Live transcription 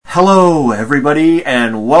Hello, everybody,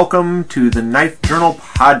 and welcome to the Knife Journal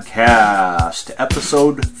Podcast,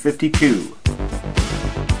 episode 52.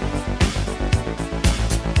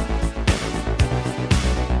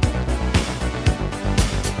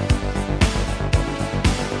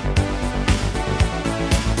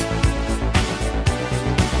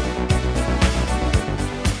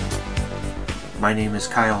 My name is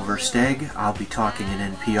Kyle Versteg. I'll be talking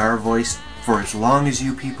in NPR voice for as long as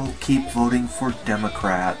you people keep voting for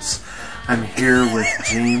Democrats. I'm here with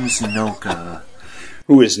James Noka.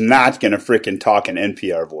 Who is not going to frickin' talk in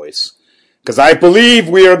NPR voice. Because I believe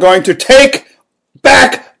we are going to take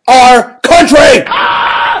back our country!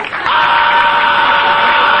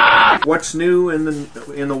 What's new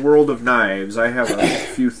in the world of knives? I have a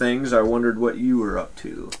few things. I wondered what you were up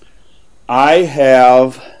to. I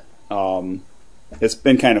have... it's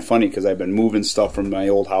been kind of funny because I've been moving stuff from my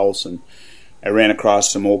old house, and I ran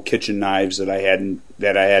across some old kitchen knives that I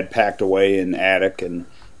had packed away in the attic, and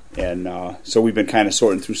so we've been kind of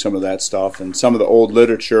sorting through some of that stuff, and some of the old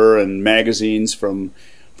literature and magazines from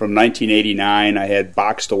 1989 I had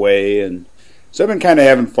boxed away, and so I've been kind of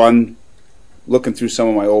having fun looking through some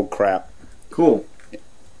of my old crap. Cool.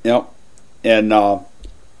 Yep. And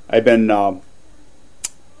I've been kind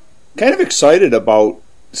of excited about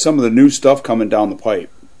some of the new stuff coming down the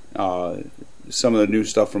pipe. Some of the new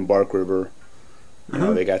stuff from Bark River. You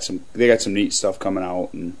know, they got some neat stuff coming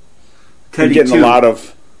out, and Teddy getting 2. a lot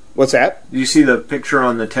of. What's that? Did you see the picture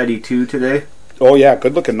on the Teddy 2 today? Oh yeah,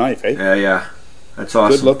 good looking knife, eh? Yeah, that's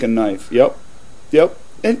awesome. Good looking knife. Yep.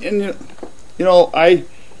 And you know, I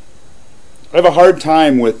have a hard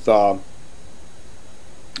time with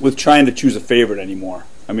trying to choose a favorite anymore.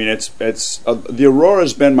 I mean, it's the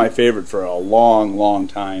Aurora's been my favorite for a long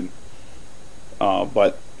time.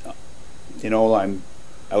 But you know,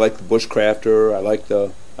 I like the Bushcrafter. I like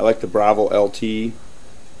the Bravo LT. You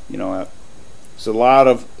know, there's a lot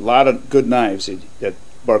of good knives that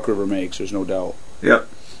Bark River makes. There's no doubt. Yep.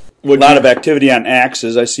 A lot of activity on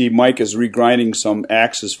axes. I see Mike is regrinding some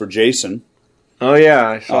axes for Jason. Oh yeah,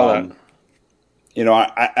 I saw that. You know,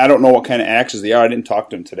 I don't know what kind of axes they are. I didn't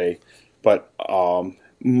talk to him today, but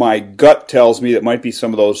my gut tells me that might be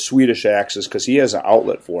some of those Swedish axes because he has an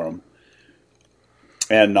outlet for them,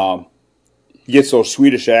 and he gets those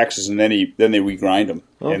Swedish axes and then they regrind them,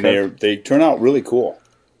 and they turn out really cool.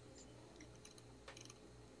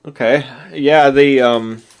 Okay, yeah,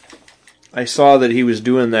 I saw that he was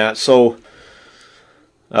doing that. So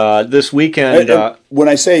this weekend, when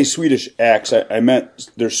I say Swedish axe, I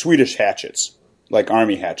meant they're Swedish hatchets, like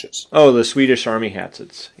army hatchets. Oh, the Swedish army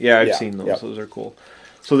hatchets. Yeah, I've seen those. Yep. Those are cool.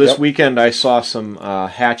 So this weekend I saw some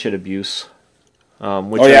hatchet abuse,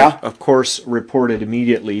 which I, of course, reported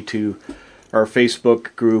immediately to our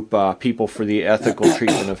Facebook group, People for the Ethical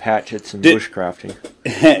Treatment of Hatchets and Bushcrafting.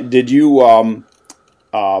 Did you,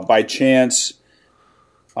 by chance,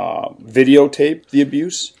 videotape the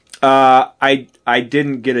abuse? I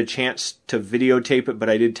didn't get a chance to videotape it, but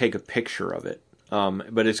I did take a picture of it.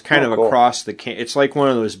 But it's kind of across the it's like one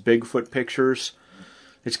of those Bigfoot pictures.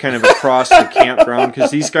 It's kind of across the campground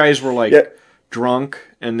because these guys were like drunk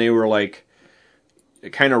and they were like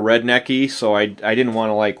kind of rednecky, so I didn't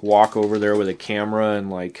want to like walk over there with a camera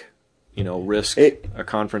and like, you know, risk a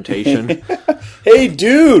confrontation. Hey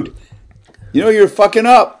dude, you know you're fucking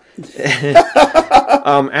up.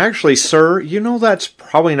 Actually, sir, you know that's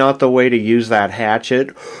probably not the way to use that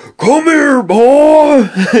hatchet. Come here, boy.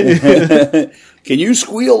 Can you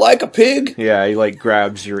squeal like a pig? Yeah, he like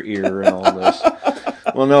grabs your ear and all this.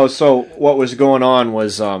 Well, no, so what was going on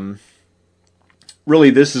was, really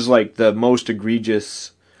this is like the most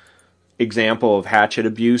egregious example of hatchet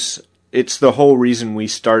abuse. It's the whole reason we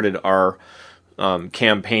started our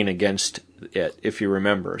campaign against it, if you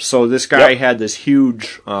remember. So this guy had this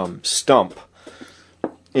huge stump,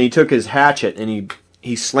 and he took his hatchet and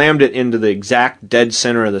he slammed it into the exact dead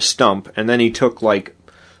center of the stump, and then he took like,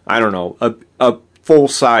 I don't know, a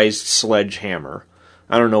full-sized sledgehammer.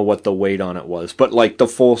 I don't know what the weight on it was, but like the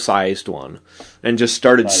full-sized one, and just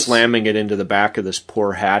started slamming it into the back of this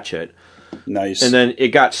poor hatchet. Nice. And then it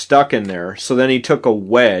got stuck in there. So then he took a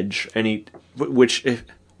wedge, and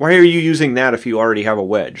why are you using that if you already have a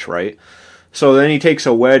wedge, right? So then he takes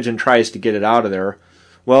a wedge and tries to get it out of there.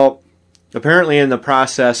 Well, apparently in the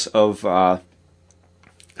process of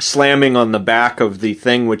slamming on the back of the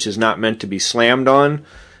thing which is not meant to be slammed on,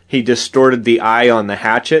 he distorted the eye on the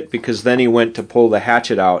hatchet, because then he went to pull the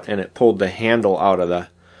hatchet out and it pulled the handle out of the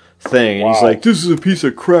thing. And he's like, this is a piece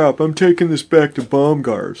of crap. I'm taking this back to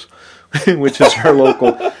Baumgars, which is our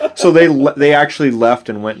local. So they actually left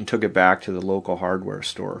and went and took it back to the local hardware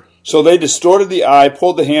store. So they distorted the eye,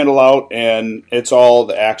 pulled the handle out, and it's all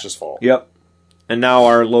the Axis fault. Yep. And now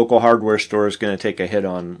our local hardware store is going to take a hit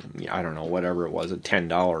on, I don't know, whatever it was, a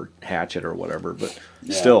 $10 hatchet or whatever, but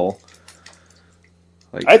still.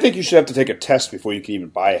 Like, I think you should have to take a test before you can even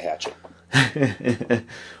buy a hatchet.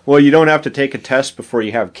 Well, you don't have to take a test before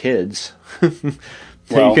you have kids.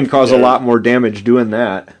 Well, you can cause a lot more damage doing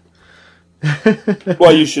that.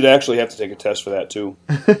 Well, you should actually have to take a test for that, too.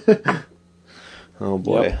 Oh,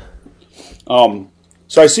 boy. Yep.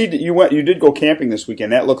 So I see that you did go camping this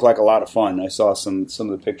weekend. That looked like a lot of fun. I saw some of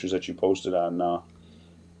the pictures that you posted on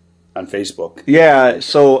Facebook. Yeah,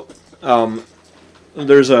 so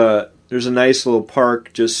there's a nice little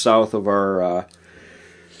park just south of our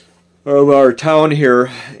town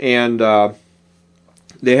here, and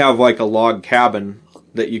they have like a log cabin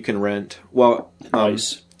that you can rent. Well,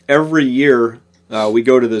 nice. Every year we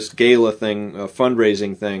go to this gala thing, a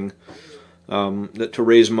fundraising thing, to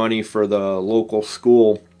raise money for the local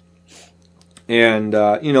school. And,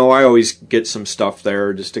 I always get some stuff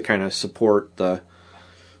there just to kind of support the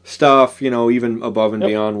stuff, even above and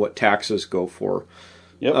beyond what taxes go for.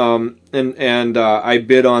 Yep. And I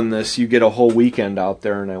bid on this. You get a whole weekend out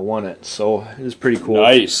there, and I won it. So it was pretty cool.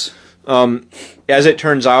 Nice. As it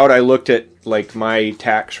turns out, I looked at like my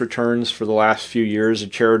tax returns for the last few years of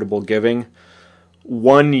charitable giving.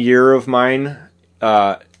 1 year of mine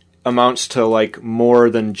amounts to like more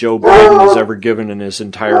than Joe Biden has ever given in his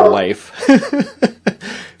entire life. Say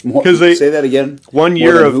that again. 1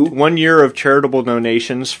 year of charitable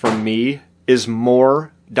donations from me is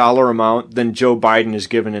more dollar amount than Joe Biden has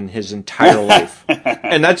given in his entire life,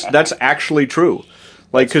 and that's actually true.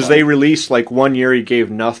 Like, because they released, like, 1 year he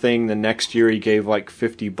gave nothing, the next year he gave, like,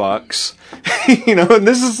 $50. And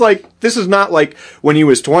this is not, like, when he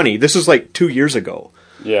was 20. This is, like, 2 years ago.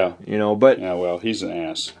 Yeah. But... Yeah, well, he's an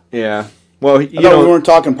ass. Yeah. Well, I thought we weren't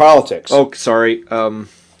talking politics. Oh, sorry.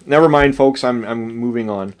 Never mind, folks. I'm moving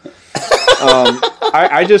on.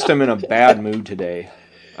 I just am in a bad mood today.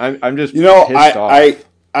 I'm just pissed off.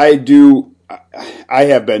 I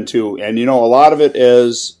have been, too. And, a lot of it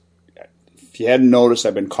is... If you hadn't noticed,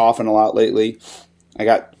 I've been coughing a lot lately.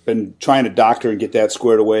 Been trying to doctor and get that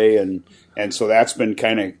squared away, and so that's been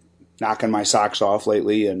kind of knocking my socks off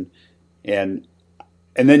lately. And then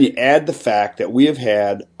you add the fact that we have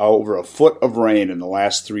had over a foot of rain in the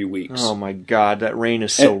last 3 weeks. Oh my God, that rain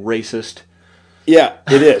is so racist. Yeah,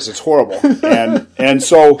 it is. It's horrible, and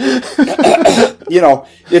so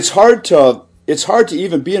it's hard to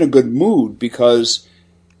even be in a good mood because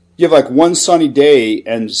you have like one sunny day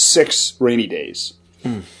and 6 rainy days.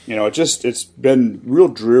 It's been real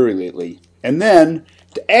dreary lately. And then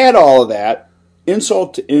to add all of that,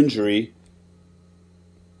 insult to injury,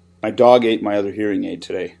 my dog ate my other hearing aid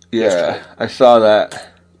today. Yeah, yesterday. I saw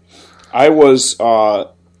that. I was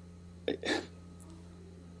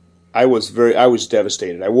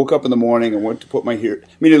devastated. I woke up in the morning and went to put my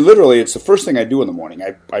it's the first thing I do in the morning.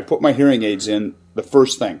 I put my hearing aids in the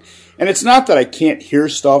first thing. And it's not that I can't hear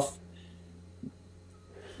stuff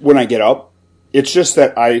when I get up. It's just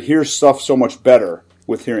that I hear stuff so much better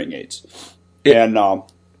with hearing aids. And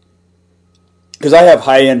because I have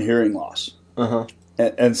high-end hearing loss. Uh-huh.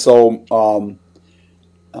 And so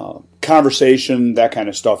conversation, that kind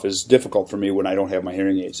of stuff is difficult for me when I don't have my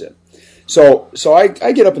hearing aids in. So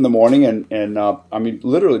I get up in the morning and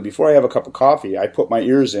literally before I have a cup of coffee, I put my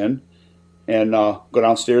ears in and go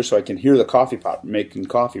downstairs so I can hear the coffee pot making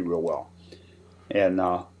coffee real well. And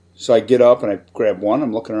so I get up and I grab one.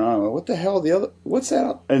 I'm looking around. I'm like, what the hell? What's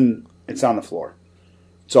that? And it's on the floor.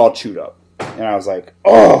 It's all chewed up. And I was like,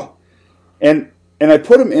 oh. And I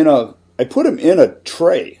put him in a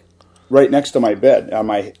tray right next to my bed on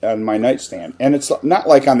my nightstand. And it's not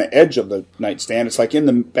like on the edge of the nightstand. It's like in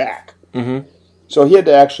the back. Mm-hmm. So he had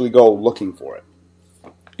to actually go looking for it.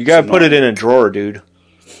 You got to put it in a drawer, dude.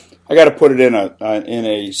 I got to put it in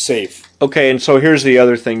a safe. Okay, and so here's the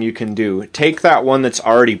other thing you can do. Take that one that's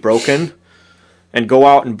already broken and go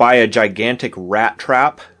out and buy a gigantic rat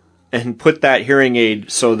trap and put that hearing aid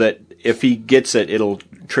so that if he gets it, it'll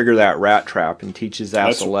trigger that rat trap and teach his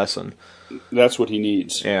ass a lesson. That's what he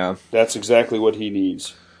needs. Yeah. That's exactly what he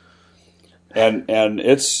needs. And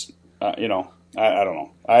it's, I don't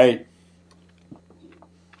know.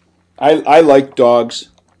 I like dogs.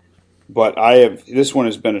 But this one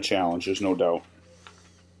has been a challenge, there's no doubt.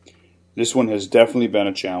 This one has definitely been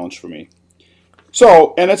a challenge for me.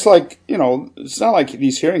 So, and it's like, it's not like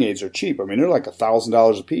these hearing aids are cheap. I mean, they're like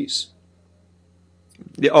 $1,000 a piece.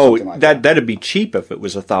 Oh, that'd be cheap if it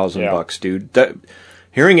was $1,000, dude.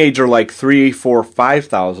 Hearing aids are like $3,000, $4,000,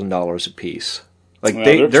 $5,000 a piece. Like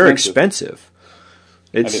they're expensive.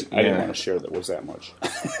 I didn't want to share that was that much.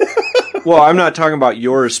 Well, I'm not talking about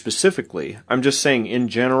yours specifically. I'm just saying in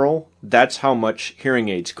general, that's how much hearing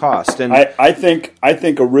aids cost. And I think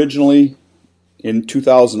originally in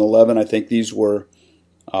 2011, I think these were,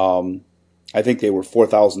 I think they were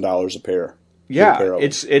 $4,000 a pair. Yeah,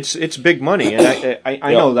 it's big money, and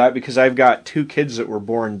I know that because I've got 2 kids that were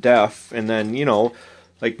born deaf, and then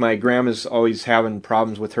like my grandma's always having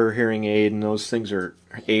problems with her hearing aid, and those things are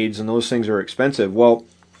expensive. Well,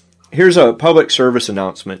 here's a public service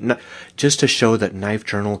announcement, just to show that Knife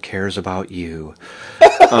Journal cares about you.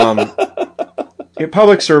 A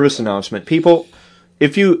public service announcement, people.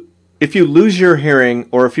 If you lose your hearing,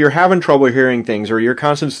 or if you're having trouble hearing things, or you're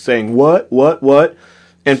constantly saying what,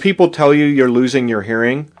 and people tell you you're losing your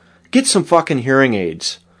hearing, get some fucking hearing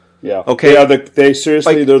aids. Yeah. Okay. Yeah. They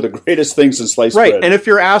seriously, they're the greatest things in sliced bread. Right. And if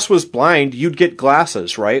your ass was blind, you'd get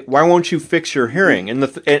glasses, right? Why won't you fix your hearing? And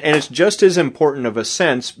and it's just as important of a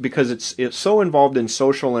sense because it's so involved in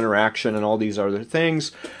social interaction and all these other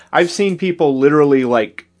things. I've seen people literally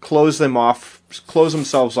like close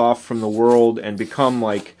themselves off from the world and become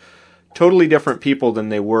like totally different people than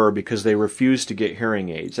they were because they refused to get hearing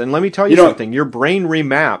aids. And let me tell you something, your brain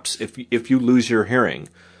remaps if you lose your hearing.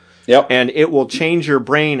 Yep. And it will change your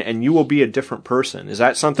brain and you will be a different person. Is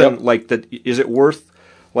that something like that? Is it worth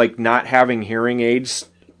like not having hearing aids?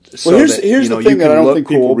 So well, here's the thing that I don't think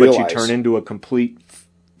people realize. But you turn into a complete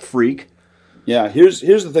freak. Yeah. Here's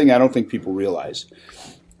the thing I don't think people realize.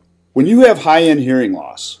 When you have high-end hearing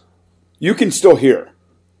loss, you can still hear.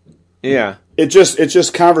 Yeah. It's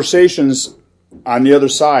just conversations on the other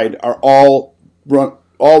side are all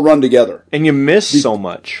run together. And you miss so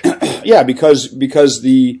much. Yeah, because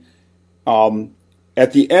the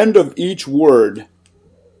at the end of each word,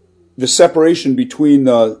 the separation between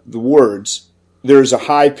the words, there's a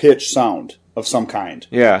high pitched sound of some kind.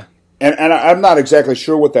 Yeah. And I'm not exactly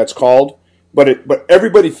sure what that's called, but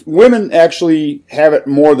women actually have it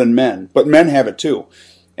more than men, but men have it too.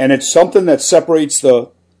 And it's something that separates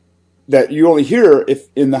that you only hear if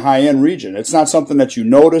in the high end region. It's not something that you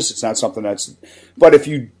notice. It's not something but if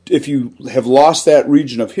you have lost that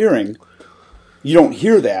region of hearing, you don't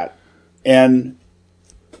hear that, and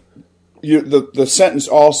the sentence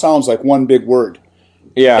all sounds like one big word.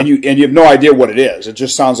 Yeah, and you have no idea what it is. It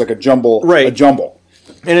just sounds like a jumble. Right. A jumble.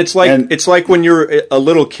 And it's like when you're a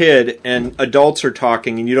little kid and adults are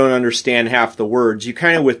talking and you don't understand half the words. You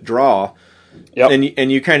kind of withdraw. Yep.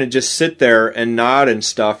 And you kind of just sit there and nod and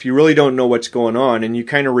stuff. You really don't know what's going on, and you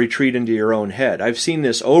kind of retreat into your own head. I've seen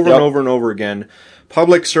this over and over and over again.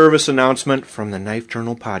 Public service announcement from the Knife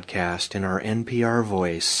Journal podcast in our NPR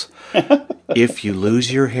voice. If you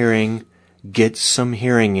lose your hearing, get some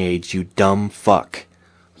hearing aids, you dumb fuck.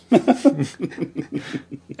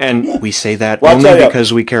 And we say that only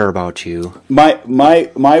because we care about you. My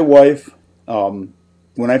wife,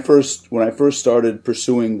 when I first started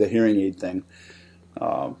pursuing the hearing aid thing,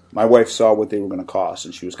 my wife saw what they were going to cost,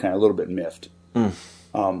 and she was kind of a little bit miffed.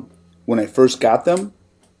 When I first got them,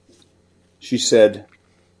 she said,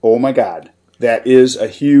 "Oh my God, that is a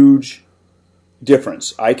huge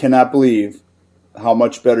difference. I cannot believe how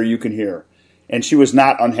much better you can hear." And she was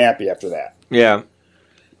not unhappy after that. Yeah.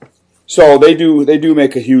 So they do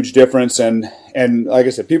make a huge difference, and like I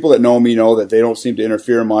said, people that know me know that they don't seem to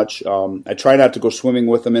interfere much. I try not to go swimming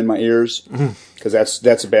with them in my ears because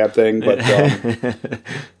that's a bad thing. But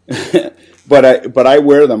but I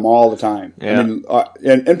wear them all the time. Yeah. I mean,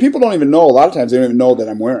 and people don't even know. A lot of times they don't even know that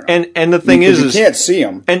I'm wearing them. And the thing is, you can't see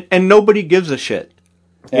them, and nobody gives a shit.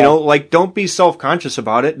 Yeah. You know, like don't be self-conscious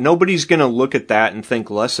about it. Nobody's gonna look at that and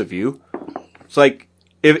think less of you. It's like.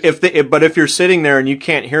 But if you're sitting there and you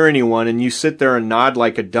can't hear anyone and you sit there and nod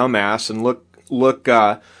like a dumbass and look,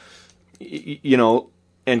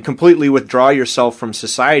 and completely withdraw yourself from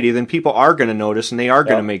society, then people are going to notice and they are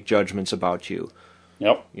going to make judgments about you.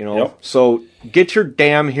 Yep. So get your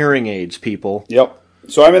damn hearing aids, people. Yep.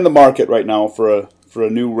 So I'm in the market right now for a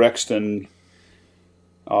new Rexton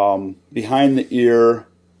behind the ear.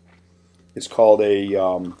 It's called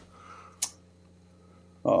a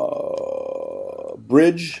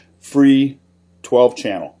bridge-free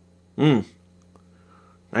 12-channel. Nice.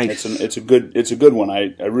 It's a good one.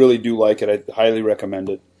 I really do like it. I highly recommend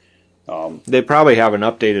it. They probably have an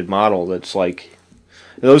updated model that's like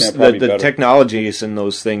the technologies in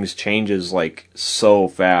those things changes like so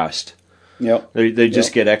fast. Yep. They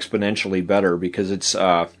just get exponentially better because it's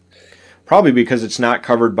probably because it's not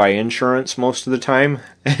covered by insurance most of the time,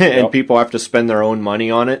 and people have to spend their own money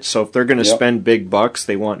on it. So if they're going to spend big bucks,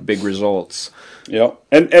 they want big results. Yeah,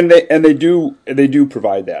 and they do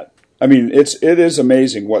provide that. I mean, it is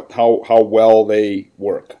amazing how well they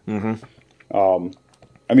work. Mm-hmm.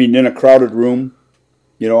 I mean, in a crowded room,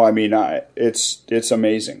 it's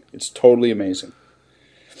amazing. It's totally amazing.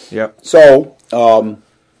 Yep. So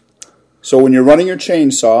when you're running your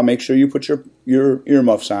chainsaw, make sure you put your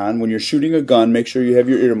earmuffs on. When you're shooting a gun, make sure you have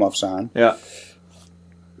your earmuffs on. Yeah.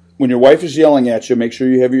 When your wife is yelling at you, make sure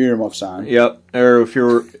you have your earmuffs on. Yep. Or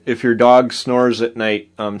if your dog snores at night,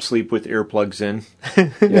 sleep with earplugs in.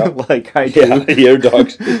 Yep. Like I do. Yeah, your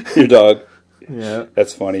dog. Yeah.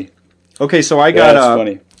 That's funny. Okay, so I got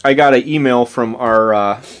an email from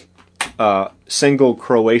our single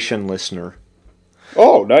Croatian listener.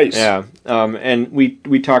 Oh, nice. Yeah. And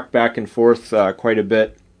we talked back and forth quite a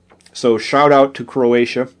bit. So shout out to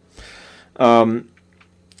Croatia.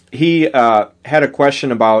 He had a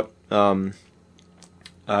question about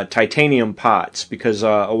titanium pots because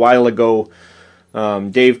a while ago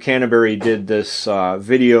Dave Canterbury did this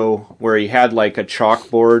video where he had like a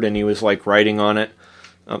chalkboard and he was like writing on it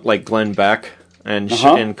like Glenn Beck and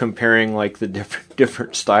and comparing like the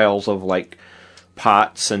different styles of like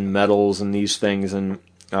pots and metals and these things, and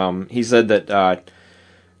he said that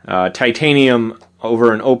titanium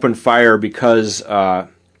over an open fire because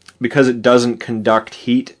it doesn't conduct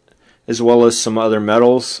heat as well as some other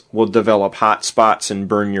metals will develop hot spots and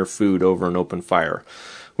burn your food over an open fire,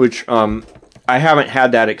 which I haven't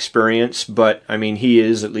had that experience, but I mean he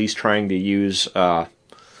is at least trying to use an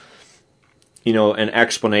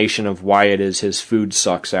explanation of why it is his food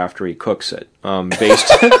sucks after he cooks it,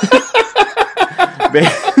 based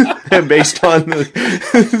on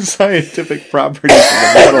the scientific properties of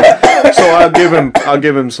the metal. So I'll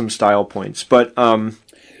give him some style points. But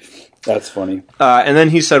that's funny. And then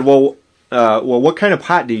he said, "Well, what kind of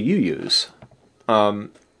pot do you use?"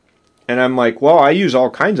 And I'm like, "Well, I use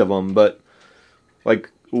all kinds of them, but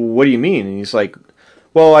like, what do you mean?" And he's like,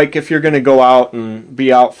 "Well, like if you're going to go out and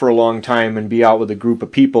be out for a long time and be out with a group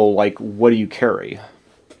of people, like what do you carry?"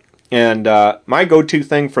 And my go-to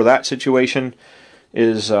thing for that situation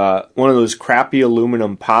is one of those crappy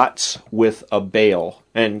aluminum pots with a bail.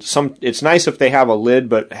 And it's nice if they have a lid,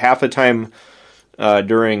 but half the time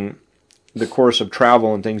during the course of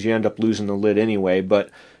travel and things, you end up losing the lid anyway. But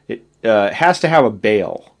it has to have a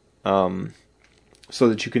bail so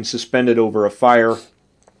that you can suspend it over a fire,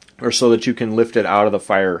 or so that you can lift it out of the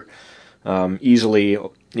fire easily.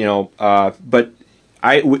 But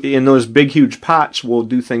in those big, huge pots, we'll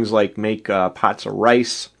do things like make pots of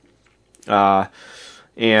rice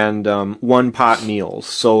and one-pot meals.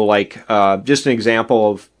 So, like, just an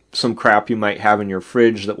example of some crap you might have in your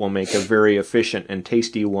fridge that will make a very efficient and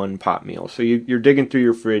tasty one-pot meal. So you're digging through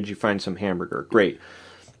your fridge, you find some hamburger. Great.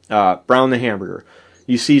 Brown the hamburger.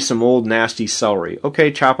 You see some old nasty celery.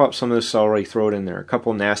 Okay, chop up some of the celery, throw it in there. A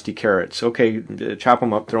couple nasty carrots. Okay, chop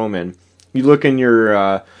them up, throw them in. You look in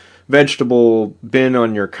your vegetable bin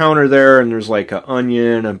on your counter there, and there's like an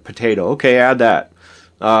onion and potato. Okay, add that.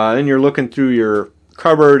 Then you're looking through your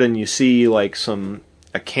cupboard and you see like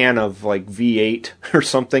a can of like V8 or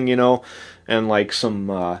something, and like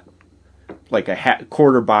some like a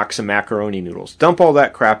quarter box of macaroni noodles. Dump all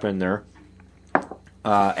that crap in there.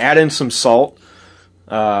 Add in some salt,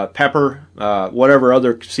 pepper, whatever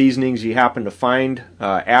other seasonings you happen to find.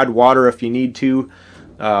 Add water if you need to,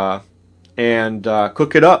 and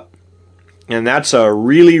cook it up. And that's a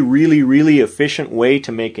really, really, really efficient way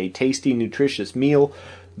to make a tasty, nutritious meal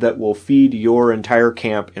that will feed your entire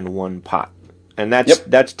camp in one pot. And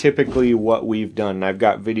that's typically what we've done. I've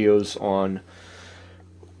got videos on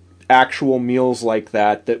actual meals like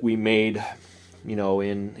that we made,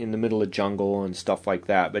 in the middle of jungle and stuff like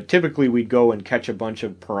that. But typically we'd go and catch a bunch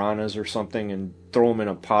of piranhas or something and throw them in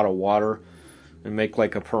a pot of water and make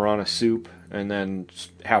like a piranha soup, and then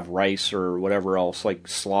have rice or whatever else, like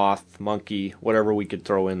sloth, monkey, whatever we could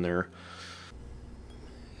throw in there.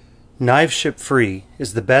 Knives Ship Free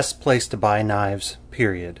is the best place to buy knives,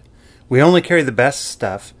 period. We only carry the best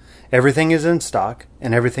stuff, everything is in stock,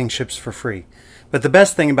 and everything ships for free. But the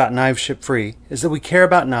best thing about Knives Ship Free is that we care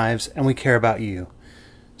about knives and we care about you.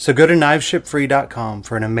 So go to kniveshipfree.com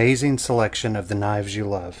for an amazing selection of the knives you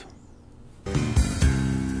love.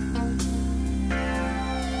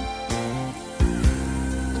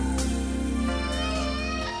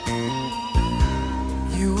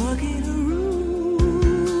 You walk in a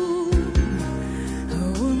room,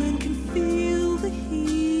 a woman can feel the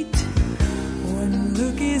heat. One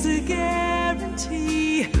look is a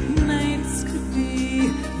guarantee. Nights could be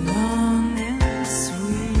long and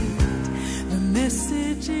sweet. The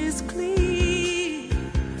message is clear.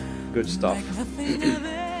 Good stuff.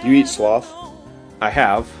 Do you eat sloth? I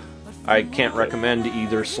have. I can't recommend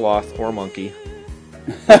either sloth or monkey.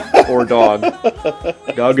 Or dog.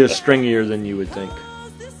 Dog is stringier than you would think.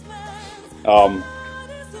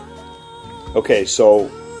 Okay,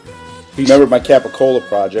 so remember my Capicola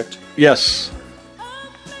project? Yes.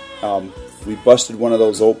 We busted one of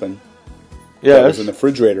those open. Yeah. It was in the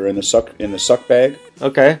refrigerator in the suck bag,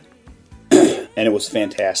 Okay. and it was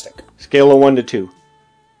fantastic. Scale of 1 to 2.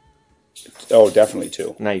 Oh, definitely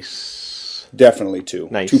 2. Nice. Definitely 2.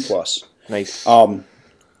 Nice. 2 plus. Nice.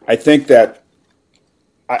 I think that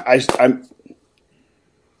I'm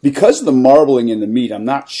because of the marbling in the meat. I'm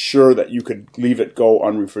not sure that you could leave it go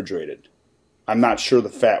unrefrigerated. I'm not sure the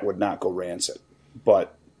fat would not go rancid,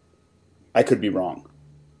 but I could be wrong.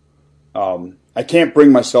 I can't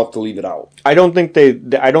bring myself to leave it out. I don't think they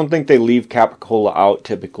leave Capicola out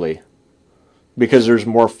typically because there's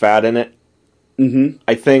more fat in it. Mm-hmm.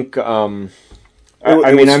 I think.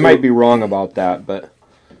 I might be wrong about that, but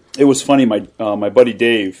it was funny. My buddy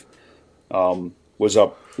Dave was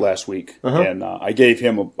up last week, and I gave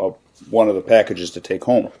him one of the packages to take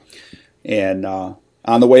home. And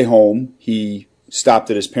on the way home, he stopped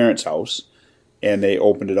at his parents' house, and they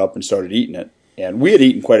opened it up and started eating it. And we had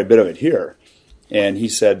eaten quite a bit of it here, and he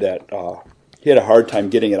said that he had a hard time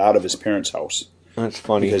getting it out of his parents' house. That's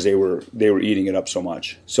funny because they were eating it up so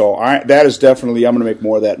much. So that is definitely, I'm going to make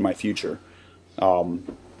more of that in my future. I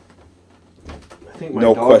think my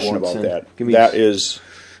No dog question wants about in. that. It's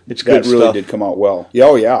That good really stuff. did come out well. Yeah,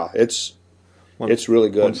 oh yeah, it's really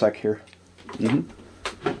good. One sec here. Mm-hmm.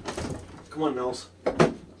 Come on, Nels.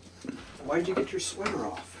 Why'd you get your sweater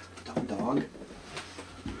off, dumb dog?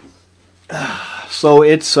 So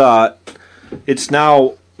it's now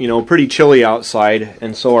pretty chilly outside,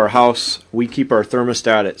 and so our house, we keep our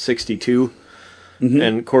thermostat at 62,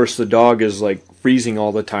 and of course the dog is like freezing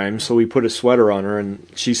all the time, so we put a sweater on her, and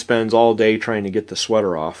she spends all day trying to get the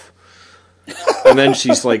sweater off, and then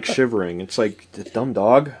she's like shivering. It's like, the dumb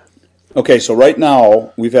dog. Okay, so right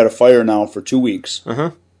now we've had a fire now for 2 weeks.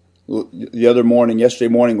 Uh-huh. Yesterday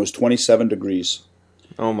morning was 27 degrees.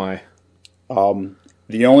 Oh my.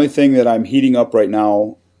 The only thing that I'm heating up right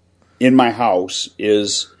now in my house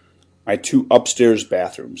is my 2 upstairs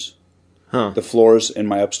bathrooms. The floors in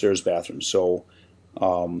my upstairs bathrooms. So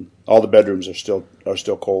all the bedrooms are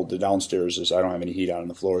still cold. The downstairs I don't have any heat on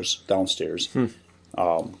the floors downstairs.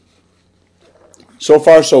 So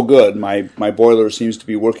far so good. My boiler seems to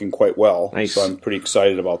be working quite well. Nice. So I'm pretty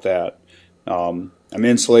excited about that. I'm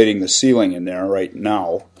insulating the ceiling in there right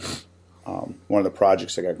now. One of the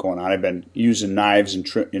projects I got going on. I've been using knives and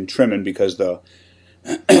trimming because the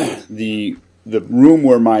room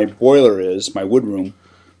where my boiler is, my wood room,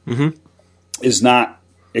 is not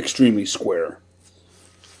extremely square.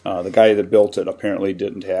 The guy that built it apparently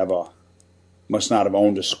must not have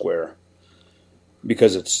owned a square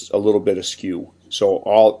because it's a little bit askew. So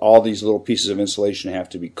all these little pieces of insulation have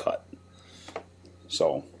to be cut.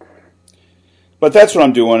 So, but that's what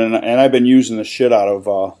I'm doing, and I've been using the shit out of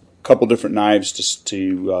a couple different knives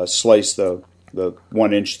to slice the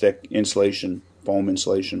 1 inch thick insulation, foam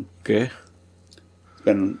insulation. Okay. It's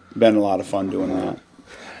been a lot of fun doing that.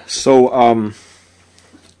 So,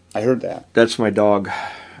 I heard that. That's my dog.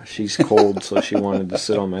 She's cold, so she wanted to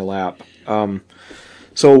sit on my lap.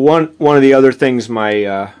 So one of the other things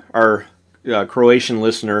our Croatian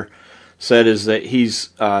listener said is that he's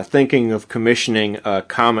thinking of commissioning a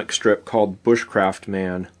comic strip called Bushcraft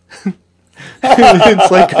Man.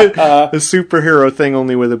 It's like a superhero thing,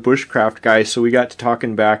 only with a bushcraft guy. So we got to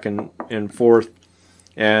talking back and forth,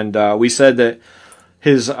 and we said that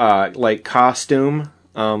his costume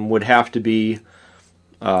would have to be,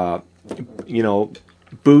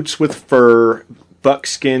 boots with fur,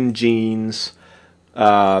 buckskin jeans,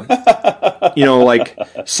 like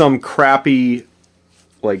some crappy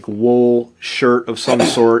wool shirt of some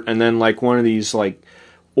sort, and then one of these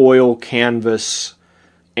oil canvas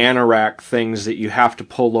anorak things that you have to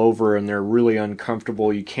pull over, and they're really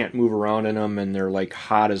uncomfortable. You can't move around in them, and they're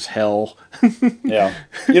hot as hell. Yeah,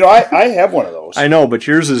 I have one of those. I know, but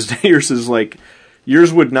yours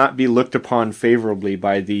would not be looked upon favorably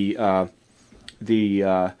by the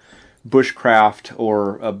bushcraft,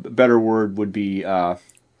 or a better word would be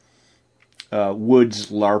woods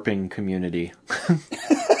LARPing community.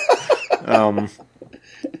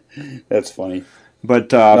 That's funny.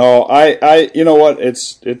 But no, I you know what?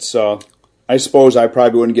 It's I suppose I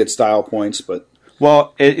probably wouldn't get style points, but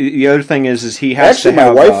the other thing is he has actually to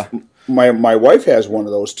have my wife has one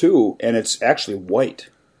of those too, and it's actually white.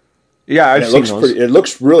 Yeah, I've seen those. It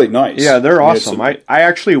looks really nice. Yeah, they're awesome. I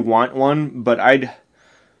actually want one, but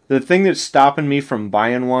the thing that's stopping me from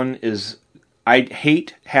buying one is I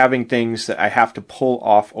hate having things that I have to pull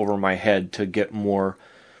off over my head to get more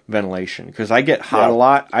ventilation, because I get hot a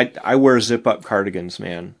lot. I wear zip-up cardigans,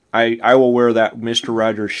 man. I will wear that Mr.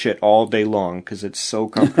 Rogers shit all day long because it's so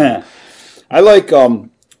comfortable. I like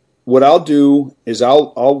what I'll do is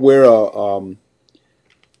I'll wear I'll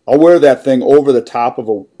wear that thing over the top of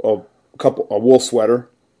a wool sweater,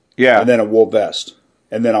 Yeah. and then a wool vest,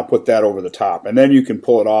 and then I'll put that over the top, and then you can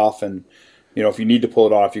pull it off, and if you need to pull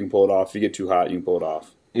it off, you can pull it off. If you get too hot, you can pull it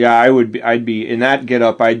off. Yeah, I'd be in that get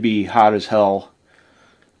up. I'd be hot as hell.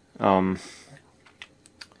 Bushcraft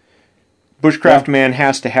Man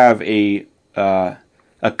has to have a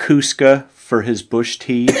Kuska for his bush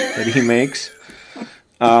tea that he makes.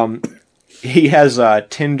 He has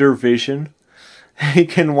tinder vision. He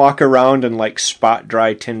can walk around and like spot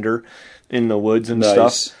dry tinder in the woods and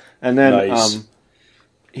stuff. And then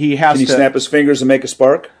he has Can he to snap his fingers and make a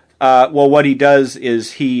spark? well, what he does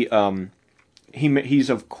is he's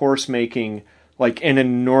of course making like an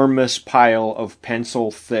enormous pile of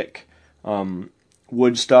pencil thick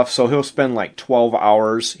wood stuff. So he'll spend like 12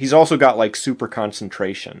 hours. He's also got like super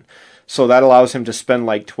concentration. So that allows him to spend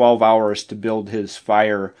like 12 hours to build his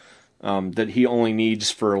fire that he only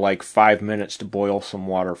needs for like 5 minutes to boil some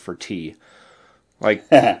water for tea. Like,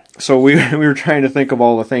 so we were trying to think of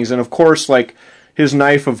all the things. And of course, like, his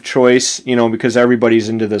knife of choice, because everybody's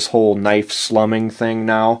into this whole knife slumming thing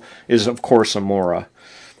now, is of course a Mora.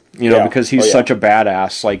 Because he's such a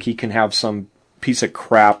badass. Like, he can have some piece of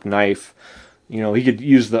crap knife. He could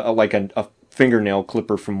use a fingernail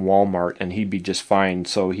clipper from Walmart and he'd be just fine.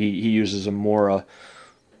 So he uses a Mora,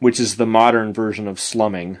 which is the modern version of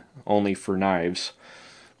slumming, only for knives.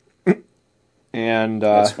 And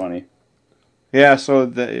that's funny. Yeah, so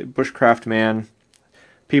the Bushcraft Man,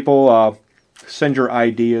 people send your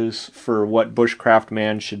ideas for what Bushcraft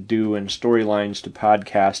Man should do and storylines to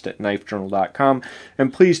podcast@knifejournal.com.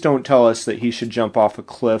 And please don't tell us that he should jump off a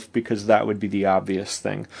cliff, because that would be the obvious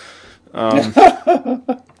thing. Well,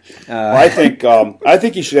 I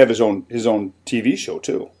think he should have his own TV show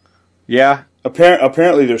too. Yeah.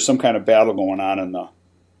 Apparently, there's some kind of battle going on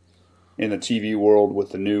in the TV world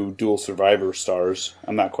with the new Dual Survivor stars.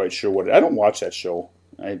 I'm not quite sure what. I don't watch that show.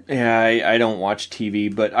 I don't watch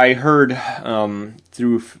TV, but I heard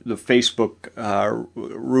through the Facebook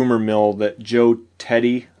rumor mill that Joe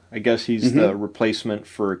Teddy, I guess he's the replacement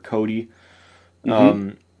for Cody,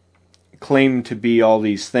 claimed to be all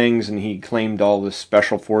these things, and he claimed all this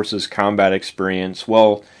Special Forces combat experience.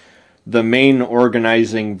 Well, the main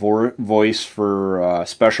organizing voice for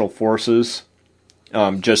Special Forces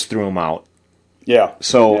just threw him out. Yeah.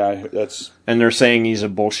 So that's. And they're saying he's a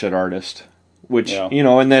bullshit artist. Which,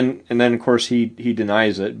 and then of course he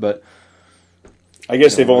denies it, but I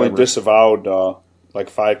guess they've only disavowed like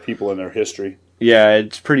 5 people in their history. Yeah,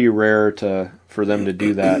 it's pretty rare for them to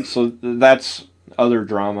do that. So that's other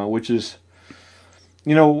drama, which is,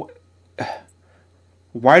 why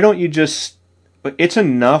don't you just? It's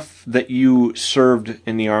enough that you served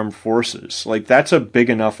in the armed forces. Like, that's a big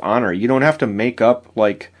enough honor. You don't have to make up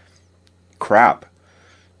like crap.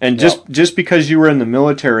 And just because you were in the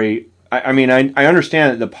military. I mean, I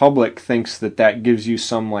understand that the public thinks that gives you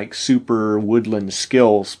some, like, super woodland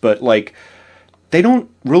skills, but, like, they don't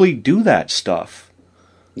really do that stuff.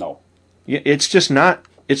 No. It's just not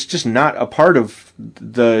a part of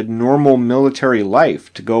the normal military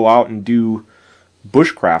life to go out and do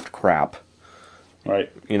bushcraft crap.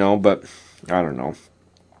 Right. But I don't know.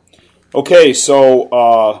 Okay,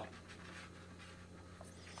 so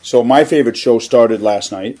my favorite show started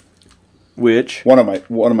last night. Which? One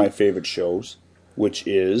of my favorite shows, which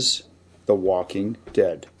is The Walking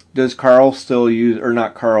Dead. Does Carl still use, or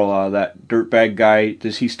not Carl, that dirtbag guy,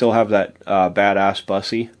 does he still have that badass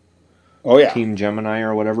bussy? Oh, yeah. Team Gemini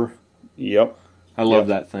or whatever? Yep. I love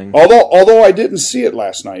that thing. Although I didn't see it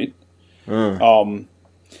last night. They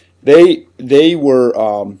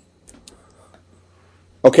were...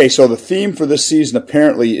 okay, so the theme for this season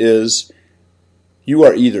apparently is you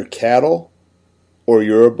are either cattle or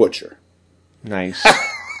you're a butcher. Nice.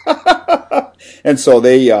 And so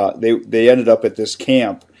they ended up at this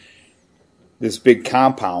camp, this big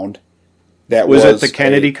compound. Was it the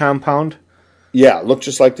Kennedy compound? Yeah, it looked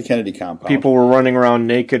just like the Kennedy compound. People were running around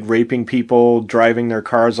naked, raping people, driving their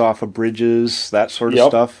cars off of bridges, that sort of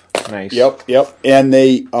stuff. Nice. Yep. And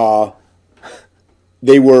they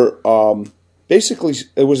were basically,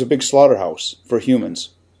 it was a big slaughterhouse for humans.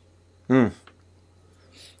 And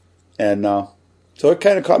so it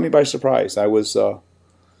kind of caught me by surprise. I was,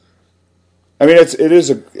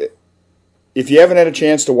 if you haven't had a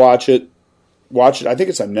chance to watch it. I think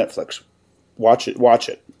it's on Netflix. Watch it.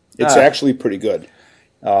 It's actually pretty good.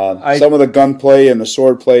 Some of the gunplay and the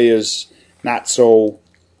swordplay is not so,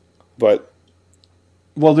 but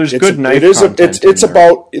well, there's good knife content.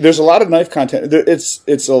 There's a lot of knife content.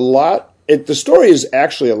 It's a lot. The story is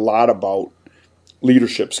actually a lot about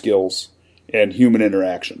leadership skills and human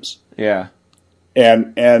interactions. Yeah.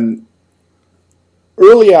 And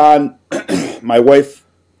early on, my wife,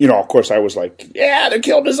 of course, I was like, yeah, they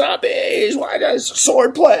killed the zombies. Why does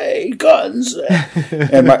sword play, guns?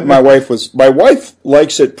 And my wife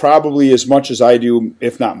likes it probably as much as I do,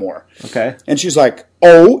 if not more. Okay. And she's like,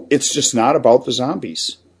 oh, it's just not about the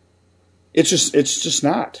zombies. It's just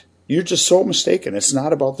not. You're just so mistaken. It's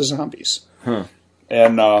not about the zombies. Huh.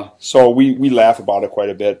 And so we laugh about it quite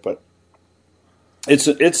a bit, but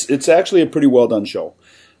it's actually a pretty well done show.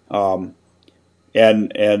 And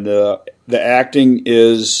the acting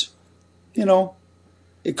is,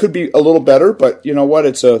 it could be a little better, but you know what?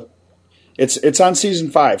 It's on season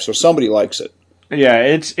 5, so somebody likes it. Yeah,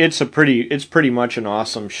 it's pretty much an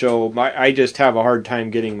awesome show. I just have a hard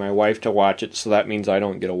time getting my wife to watch it, so that means I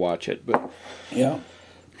don't get to watch it. But yeah,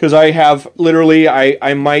 because I have literally,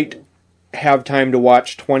 I might have time to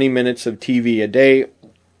watch 20 minutes of TV a day.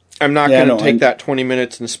 I'm not going to take that 20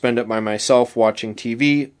 minutes and spend it by myself watching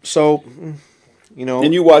TV. So,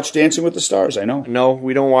 And you watch Dancing with the Stars, I know. No,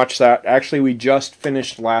 we don't watch that. Actually, we just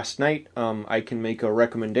finished last night. I can make a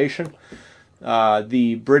recommendation.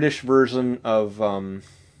 The British version of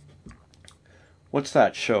what's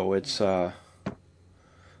that show? It's House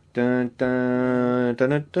of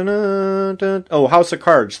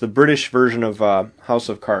Cards. The British version of House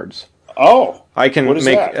of Cards. Oh, I can what is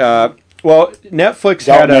make. That? Well, Netflix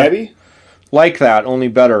Downton had Abbey? like that, only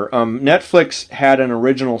better. Netflix had an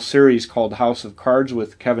original series called House of Cards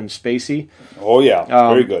with Kevin Spacey. Oh yeah,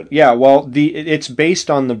 very good. Yeah, well, it's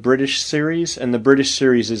based on the British series, and the British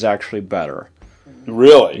series is actually better.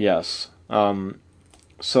 Really? Yes.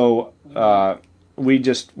 So we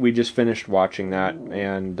just finished watching that,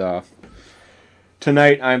 and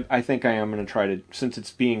tonight I think I am going to try to, since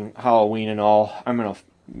it's being Halloween and all, I'm gonna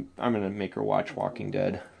make her watch Walking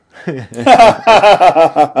Dead.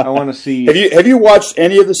 I want to see. Have you watched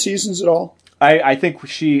any of the seasons at all? I think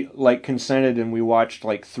she consented, and we watched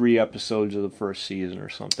 3 episodes of the first season or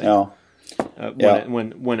something. No.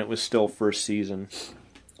 When it was still first season.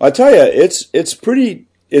 I tell you, it's pretty.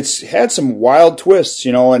 It's had some wild twists,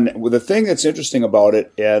 and the thing that's interesting about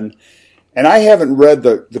it, and I haven't read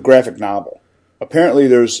the graphic novel. Apparently,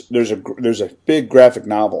 there's a big graphic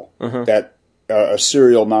novel that a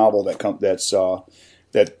serial novel that's a.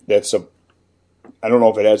 I don't know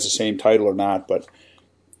if it has the same title or not, but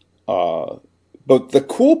the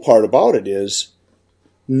cool part about it is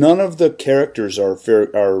none of the characters are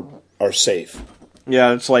safe.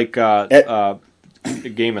 Yeah, it's like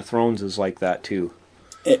Game of Thrones is like that too.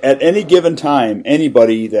 At any given time,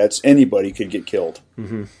 anybody could get killed.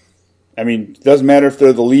 Mm-hmm. I mean, it doesn't matter if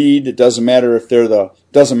they're the lead. It doesn't matter if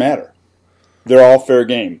doesn't matter. They're all fair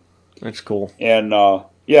game. That's cool. And so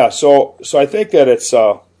I think that it's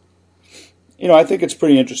I think it's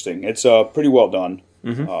pretty interesting. It's pretty well done.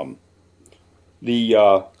 Mm-hmm.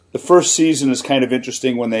 The first season is kind of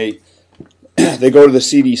interesting when they go to the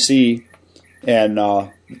CDC and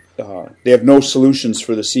they have no solutions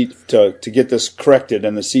for to get this corrected,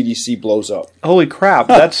 and the CDC blows up. Holy crap!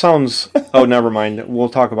 That sounds. Oh, never mind. We'll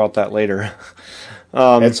talk about that later.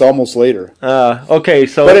 It's almost later. Okay,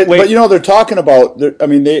 so but they're talking about.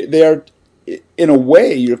 They are. In a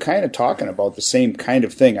way, you're kind of talking about the same kind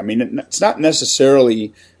of thing. I mean, it's not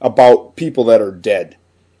necessarily about people that are dead.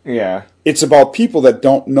 Yeah, it's about people that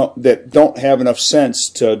don't have enough sense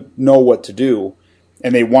to know what to do,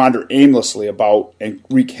 and they wander aimlessly about and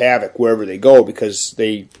wreak havoc wherever they go because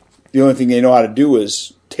the only thing they know how to do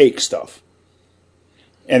is take stuff.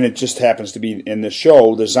 And it just happens to be in the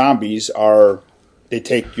show, the zombies they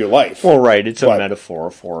take your life. Well, right, it's a metaphor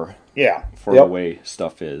for the way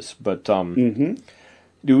stuff is. But do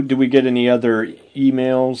we get any other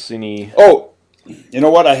emails? Any? Oh, you know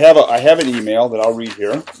what? I have an email that I'll read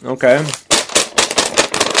here. Okay.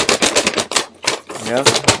 Yeah.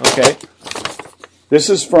 Okay. This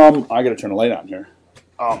is from. I got to turn the light on here.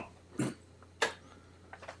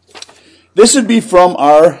 This would be from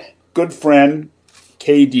our good friend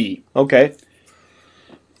KD. Okay.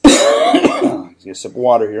 Get a sip of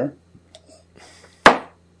water here.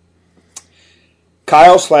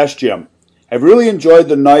 Kyle/Jim. I've really enjoyed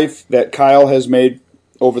the knife that Kyle has made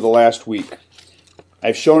over the last week.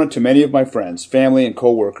 I've shown it to many of my friends, family, and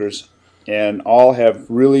co-workers, and all have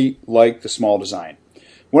really liked the small design.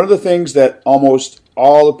 One of the things that almost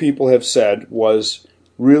all the people have said was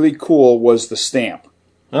really cool was the stamp.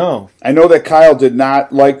 Oh. I know that Kyle did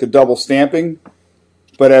not like the double stamping,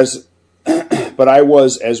 but I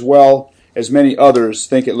was, as well as many others,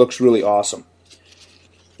 think it looks really awesome.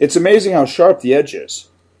 It's amazing how sharp the edge is.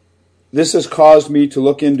 This has caused me to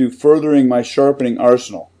look into furthering my sharpening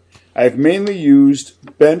arsenal. I have mainly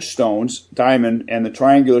used bench stones, diamond, and the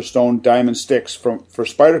triangular stone diamond sticks for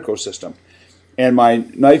Spyderco system, and my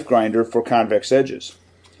knife grinder for convex edges.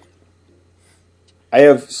 I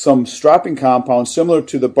have some stropping compound similar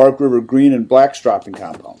to the Bark River green and black stropping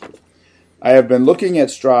compound. I have been looking at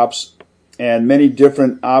strops and many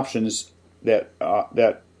different options that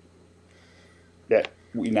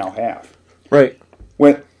we now have. Right.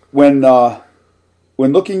 When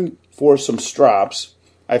looking for some strops,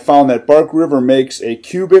 I found that Bark River makes a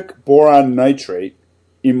cubic boron nitrate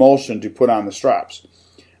emulsion to put on the strops.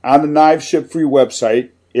 On the Knives Ship Free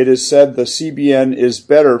website, it is said the CBN is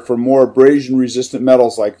better for more abrasion-resistant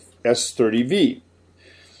metals like S30V.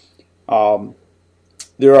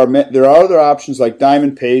 There are other options like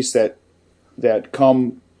diamond paste that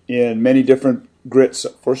come in many different grits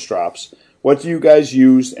for strops. What do you guys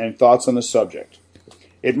use, and thoughts on the subject?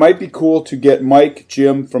 It might be cool to get Mike,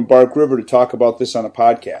 Jim from Bark River to talk about this on a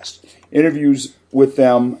podcast. Interviews with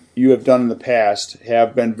them you have done in the past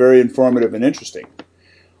have been very informative and interesting.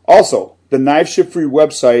 Also, the Knives Ship Free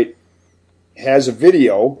website has a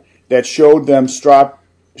video that showed them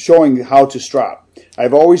showing how to strop.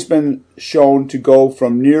 I've always been shown to go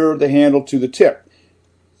from near the handle to the tip,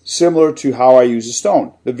 similar to how I use a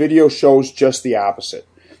stone. The video shows just the opposite.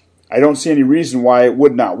 I don't see any reason why it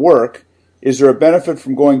would not work. Is there a benefit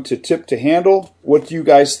from going to tip to handle? What do you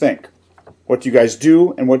guys think? What do you guys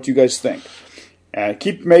do, and what do you guys think?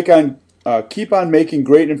 Keep on making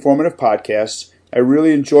great informative podcasts. I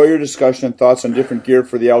really enjoy your discussion and thoughts on different gear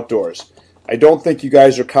for the outdoors. I don't think you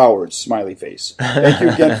guys are cowards, smiley face. Thank you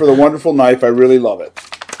again for the wonderful knife. I really love it.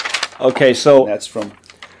 Okay, so... And that's from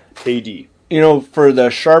KD. For the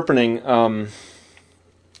sharpening,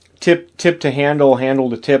 tip to handle, handle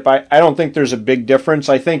to tip, I don't think there's a big difference.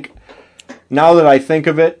 I think, now that I think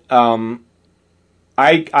of it,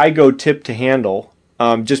 I go tip to handle,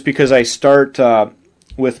 just because I start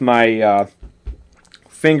with my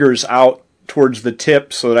fingers out towards the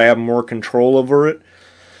tip so that I have more control over it.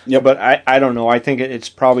 Yeah, but I don't know. I think it's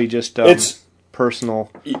probably just it's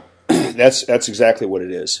personal. That's exactly what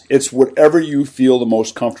it is. It's whatever you feel the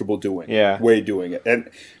most comfortable doing. Yeah. Way doing it, and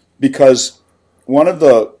because one of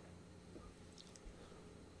the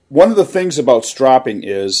things about stropping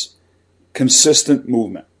is consistent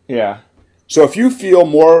movement. Yeah. So if you feel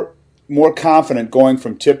more confident going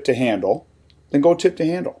from tip to handle, then go tip to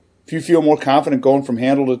handle. If you feel more confident going from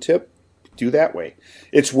handle to tip, do that way.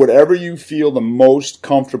 It's whatever you feel the most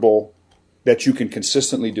comfortable that you can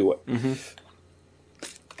consistently do it. Mm-hmm.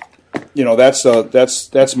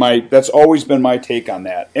 That's always been my take on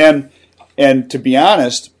that. And to be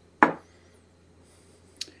honest,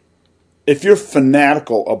 if you're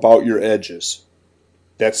fanatical about your edges,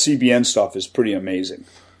 that CBN stuff is pretty amazing.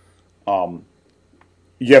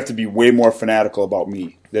 You have to be way more fanatical about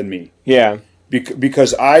me than me. Yeah.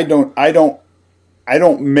 Because I don't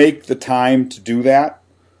make the time to do that.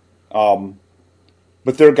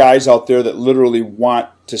 But there are guys out there that literally want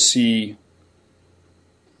to see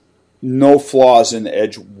no flaws in the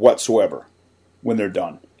edge whatsoever when they're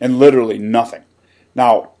done. And literally nothing.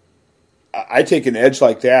 Now, I take an edge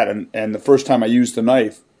like that, and the first time I use the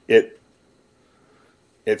knife, it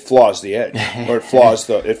flaws the edge. Or it flaws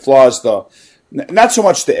the not so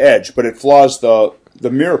much the edge, but it flaws the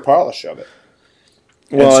mirror polish of it.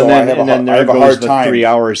 Well, and then there goes the 3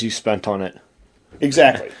 hours you spent on it.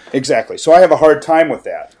 Exactly. So I have a hard time with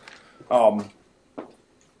that.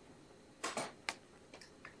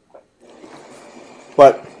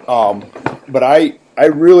 But I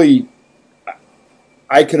really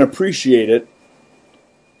I can appreciate it,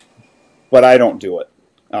 but I don't do it.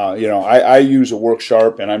 I use a Work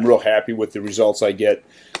Sharp, and I'm real happy with the results I get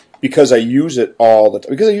because I use it all the time.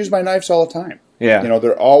 Because I use my knives all the time. Yeah.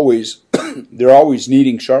 They're always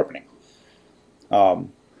needing sharpening. Like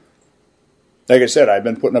I said, I've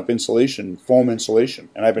been putting up foam insulation,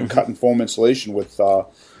 and I've been cutting foam insulation with that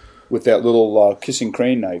little Kissing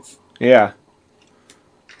Crane knife. Yeah.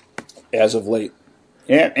 As of late,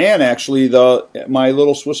 and actually my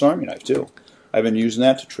little Swiss Army knife too. I've been using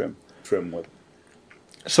that to trim with.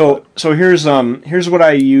 So here's what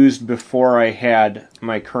I used before I had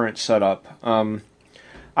my current setup.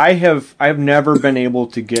 I've never been able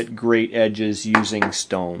to get great edges using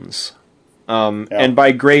stones. And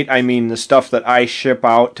by great, I mean the stuff that I ship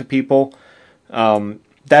out to people.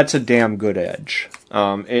 That's a damn good edge.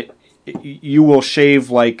 You will shave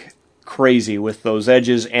like crazy with those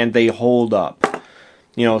edges, and they hold up.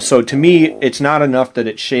 So to me, it's not enough that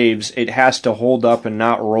it shaves. It has to hold up and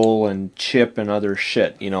not roll and chip and other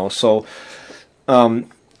shit. So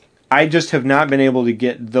I just have not been able to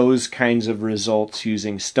get those kinds of results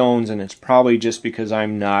using stones, and it's probably just because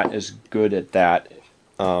I'm not as good at that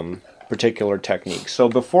particular technique. So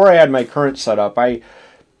before I had my current setup, I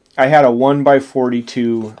had a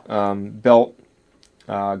 1x42 belt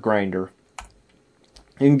grinder.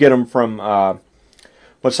 You can get them from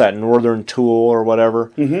what's that, Northern Tool or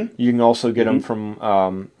whatever. Mm-hmm. You can also get them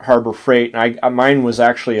from Harbor Freight. And mine was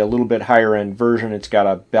actually a little bit higher end version. It's got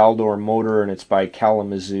a Baldor motor, and it's by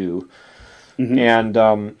Kalamazoo. Mm-hmm.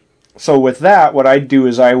 And so with that, what I'd do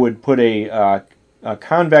is I would put a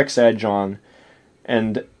convex edge on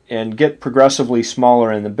and get progressively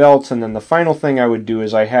smaller in the belts. And then the final thing I would do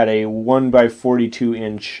is I had a 1x42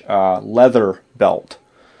 inch leather belt.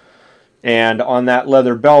 And on that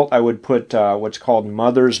leather belt, I would put what's called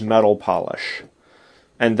Mother's Metal Polish.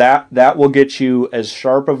 And that will get you as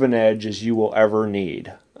sharp of an edge as you will ever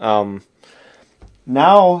need.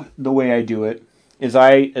 Now, the way I do it is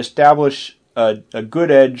I establish a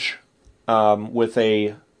good edge with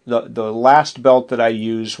the last belt that I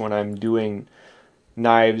use when I'm doing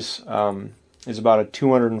knives is about a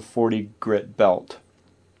 240 grit belt.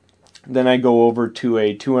 Then I go over to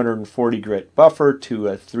a 240 grit buffer, to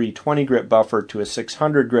a 320 grit buffer, to a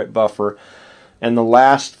 600 grit buffer, and the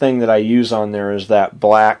last thing that I use on there is that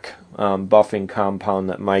black buffing compound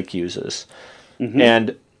that Mike uses. Mm-hmm.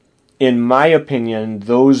 And in my opinion,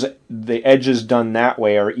 the edges done that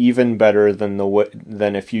way are even better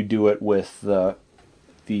than if you do it with the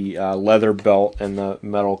leather belt and the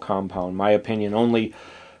metal compound. My opinion only,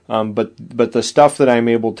 but the stuff that I'm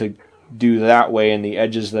able to do that way and the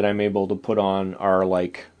edges that I'm able to put on are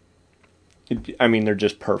they're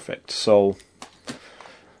just perfect. So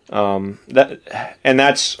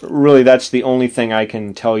that's the only thing I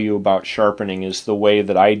can tell you about sharpening is the way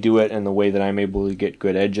that I do it and the way that I'm able to get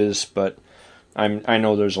good edges, but I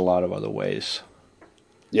know there's a lot of other ways.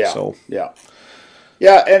 Yeah. So yeah,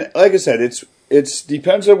 and like I said, it's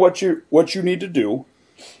depends on what you need to do.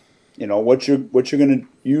 You know what you're going to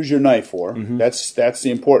use your knife for. Mm-hmm. That's the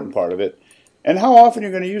important part of it, and how often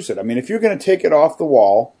you're going to use it. I mean, if you're going to take it off the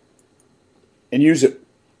wall and use it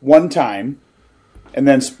one time, and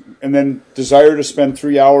then desire to spend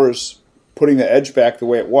 3 hours putting the edge back the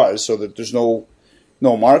way it was, so that there's no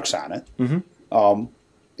marks on it. Mm-hmm.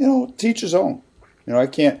 Teach his own. I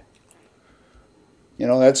can't.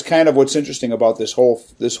 That's kind of what's interesting about this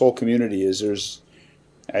whole community is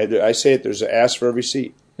I say it, there's an ass for every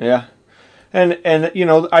seat. Yeah, and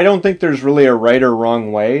I don't think there's really a right or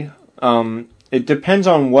wrong way. It depends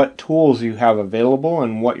on what tools you have available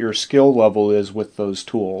and what your skill level is with those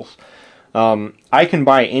tools. I can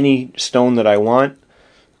buy any stone that I want.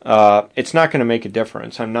 It's not going to make a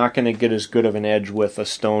difference. I'm not going to get as good of an edge with a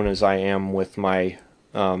stone as I am with my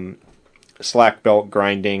slack belt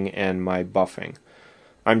grinding and my buffing.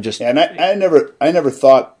 I'm just and I never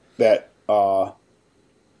thought that.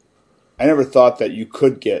 I never thought that you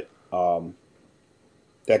could get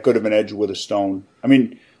that good of an edge with a stone. I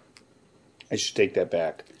mean, I should take that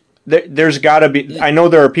back. There's got to be. I know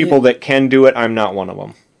there are people that can do it. I'm not one of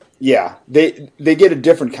them. Yeah, they get a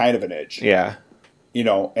different kind of an edge. Yeah,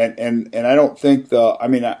 and I don't think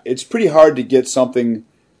it's pretty hard to get something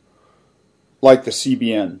like the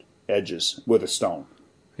CBN edges with a stone.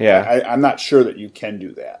 Yeah, I'm not sure that you can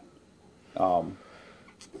do that.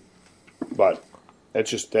 But. That's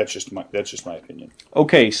just my opinion.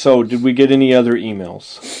 Okay, so did we get any other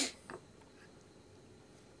emails?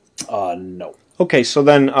 No. Okay, so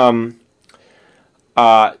then,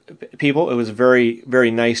 people, it was very, very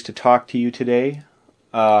nice to talk to you today.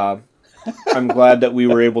 I'm glad that we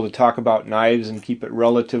were able to talk about knives and keep it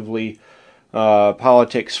relatively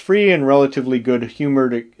politics-free and relatively good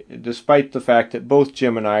humor, despite the fact that both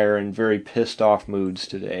Jim and I are in very pissed-off moods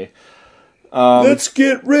today. Let's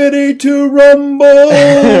get ready to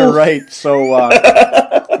rumble. Right. So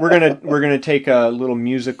we're gonna take a little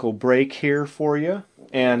musical break here for you,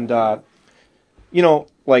 and I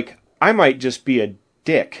might just be a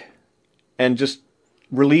dick and just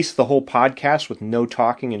release the whole podcast with no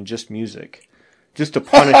talking and just music, just to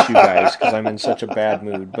punish you guys because I'm in such a bad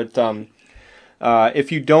mood. But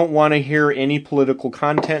if you don't want to hear any political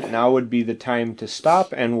content, now would be the time to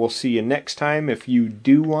stop, and we'll see you next time. If you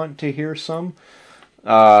do want to hear some,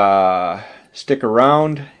 stick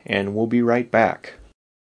around, and we'll be right back.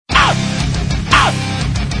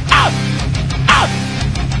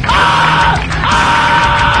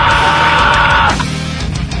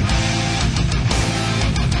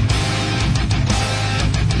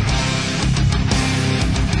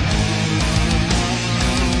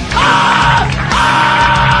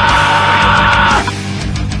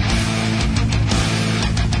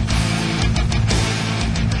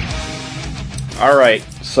 All right,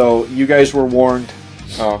 so you guys were warned.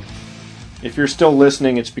 If you're still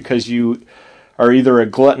listening, it's because you are either a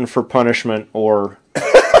glutton for punishment or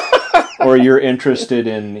or you're interested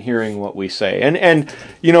in hearing what we say. And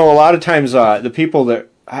you know, a lot of times the people that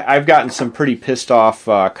I've gotten some pretty pissed off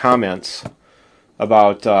comments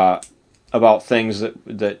about things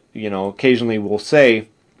that you know occasionally we'll say,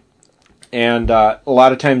 and a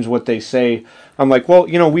lot of times what they say, I'm like, well,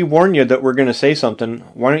 you know, we warn you that we're going to say something.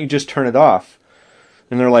 Why don't you just turn it off?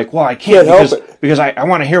 And they're like, well, I can't because I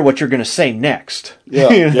want to hear what you're going to say next. Yeah.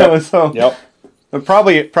 You know, Yep. so Yep.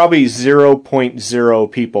 probably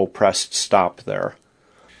 0.0 people pressed stop there.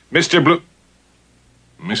 Mr.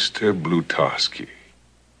 Blutowski.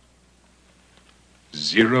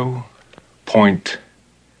 0.0.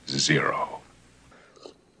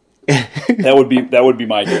 That would be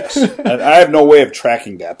my guess. And I have no way of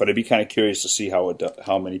tracking that, but I'd be kind of curious to see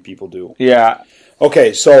how many people do. Yeah.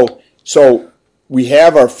 Okay, so we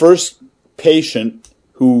have our first patient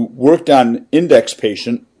who worked on index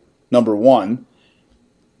patient number 1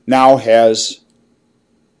 now has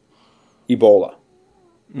Ebola.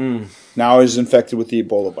 Now is infected with the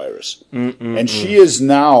Ebola virus. And she is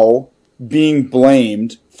now being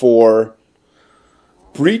blamed for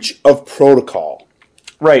breach of protocol.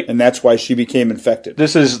 Right. And that's why she became infected.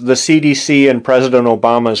 This is the CDC and President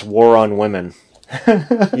Obama's war on women.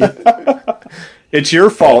 It's your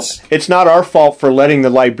fault. Yes. It's not our fault for letting the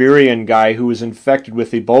Liberian guy who was infected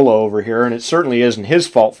with Ebola over here, and it certainly isn't his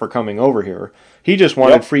fault for coming over here. He just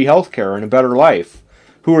wanted free health care and a better life.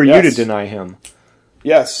 Who are you to deny him?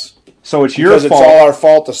 Yes. So it's your Because fault. it's all our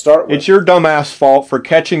fault to start with. It's your dumbass fault for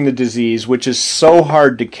catching the disease, which is so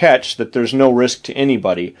hard to catch that there's no risk to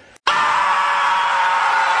anybody.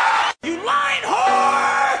 You lying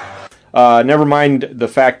whore! Never mind the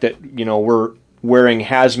fact that, you know, we're wearing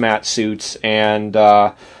hazmat suits and,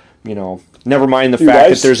 you know, never mind the fact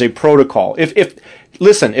that there's a protocol. If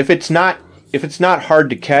it's not hard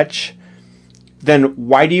to catch, then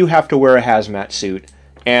why do you have to wear a hazmat suit?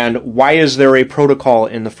 And why is there a protocol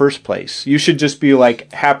in the first place? You should just be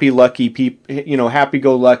like happy-go-lucky,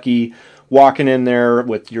 walking in there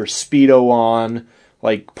with your Speedo on,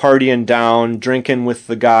 like partying down, drinking with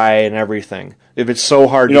the guy and everything. If it's so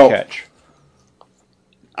hard to catch.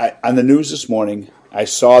 On the news this morning, I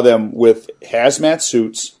saw them with hazmat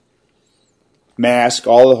suits, mask,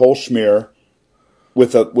 all the whole schmear,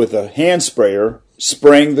 with a hand sprayer,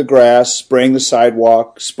 spraying the grass, spraying the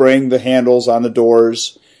sidewalk, spraying the handles on the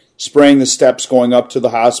doors, spraying the steps going up to the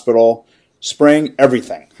hospital, spraying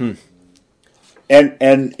everything.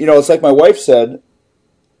 And you know, it's like my wife said,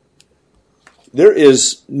 there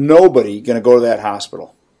is nobody going to go to that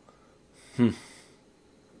hospital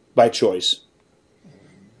by choice.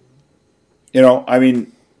 You know, I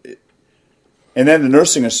mean, and then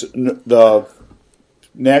the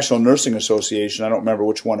National Nursing Association, I don't remember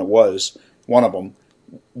which one it was, one of them,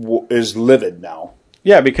 is livid now.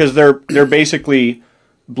 Yeah, because they're basically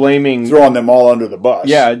blaming... Throwing them all under the bus.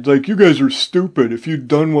 Yeah, like, you guys are stupid. If you'd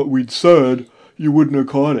done what we'd said, you wouldn't have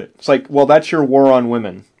caught it. It's like, well, that's your war on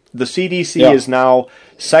women. The CDC is now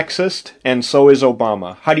sexist, and so is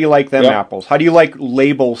Obama. How do you like them apples? How do you like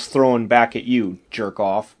labels thrown back at you, jerk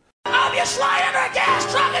off? I'll be slide under a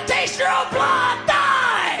gas truck and taste your own blood!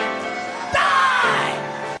 Die!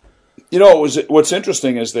 Die! You know, what's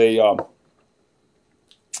interesting is they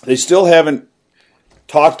still haven't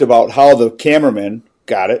talked about how the cameraman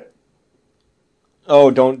got it.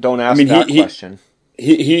 Oh, don't ask that question.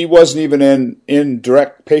 He wasn't even in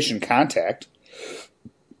direct patient contact.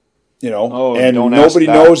 You know, and nobody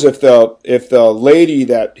knows if the lady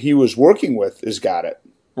that he was working with has got it.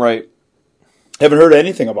 Right. Haven't heard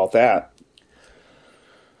anything about that.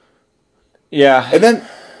 Yeah. And then,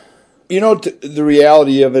 you know, the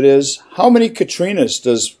reality of it is, how many Katrinas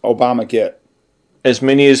does Obama get? As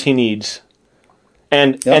many as he needs.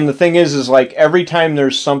 And the thing is like every time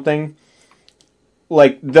there's something,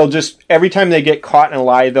 like every time they get caught in a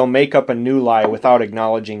lie, they'll make up a new lie without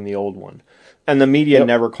acknowledging the old one. And the media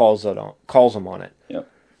never calls them on it. Yep.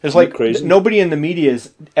 It's like crazy? Nobody in the media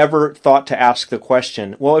has ever thought to ask the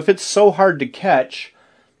question, well, if it's so hard to catch,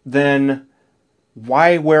 then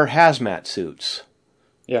why wear hazmat suits?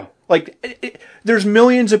 Yeah. Like, there's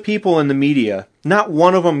millions of people in the media. Not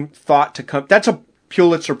one of them thought to come. That's a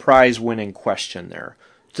Pulitzer Prize winning question there.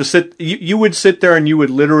 You would sit there and you would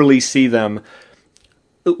literally see them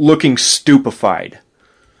looking stupefied.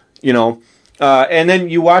 You know? And then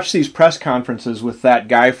you watch these press conferences with that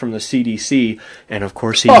guy from the CDC, and of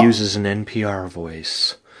course he uses an NPR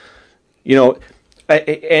voice. You know,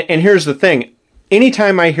 and here's the thing.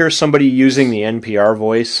 Anytime I hear somebody using the NPR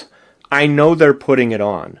voice, I know they're putting it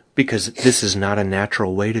on because this is not a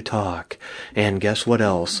natural way to talk. And guess what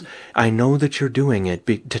else? I know that you're doing it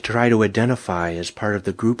to try to identify as part of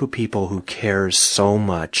the group of people who cares so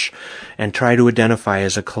much and try to identify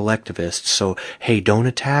as a collectivist. So, hey, don't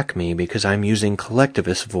attack me because I'm using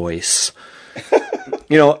collectivist voice.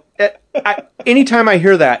 Anytime I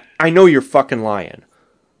hear that, I know you're fucking lying.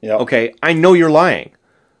 Yep. Okay? I know you're lying.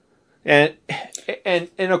 And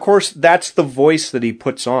of course, that's the voice that he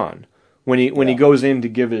puts on. When he goes in to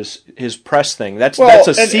give his press thing, that's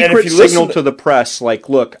a secret signal to the press. Like,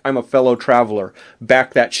 look, I'm a fellow traveler.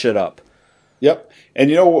 Back that shit up. Yep.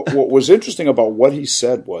 And what was interesting about what he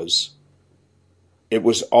said was, it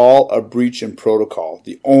was all a breach in protocol.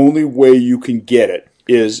 The only way you can get it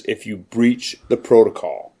is if you breach the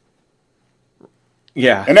protocol.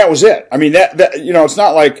 Yeah. And that was it. I mean, that it's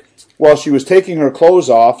not like, well, she was taking her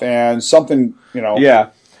clothes off and something,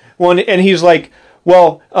 Yeah. Well, and he's like,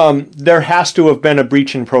 well, there has to have been a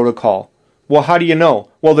breach in protocol. Well, how do you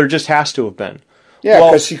know? Well, there just has to have been. Yeah,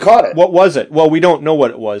 because she caught it. What was it? Well, we don't know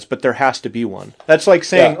what it was, but there has to be one. That's like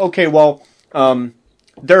saying, okay, well,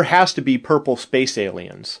 there has to be purple space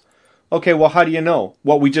aliens. Okay, well, how do you know?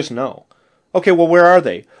 Well, we just know. Okay, well, where are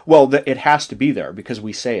they? Well, it has to be there because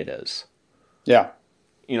we say it is. Yeah.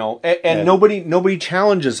 And nobody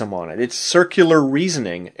challenges them on it. It's circular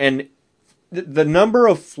reasoning. And the number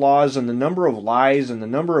of flaws and the number of lies and the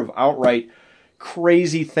number of outright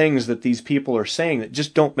crazy things that these people are saying that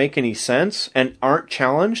just don't make any sense and aren't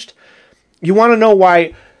challenged. You want to know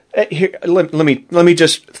why? Here, let me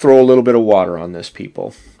just throw a little bit of water on this,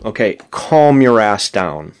 people. Okay, calm your ass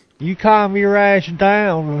down. You calm your ass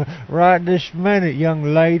down right this minute,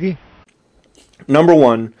 young lady. Number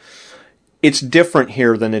one, it's different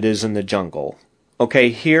here than it is in the jungle. Okay,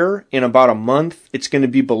 here, in about a month, it's going to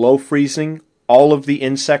be below freezing. All of the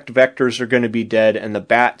insect vectors are going to be dead, and the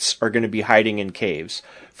bats are going to be hiding in caves.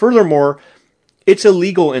 Furthermore, it's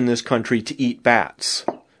illegal in this country to eat bats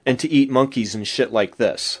and to eat monkeys and shit like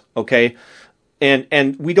this, okay?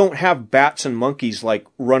 And we don't have bats and monkeys, like,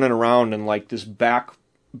 running around in, like, this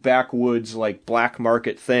backwoods, like, black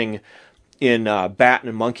market thing in bat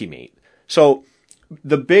and monkey meat. So,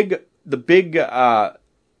 the big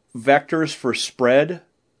vectors for spread,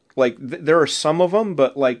 like there are some of them,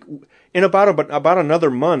 but like in about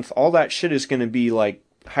another month, all that shit is going to be like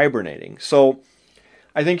hibernating. So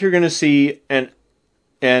I think you're going to see, and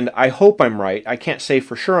I hope I'm right. I can't say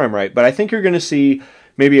for sure I'm right, but I think you're going to see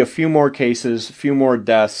maybe a few more cases, a few more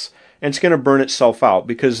deaths, and it's going to burn itself out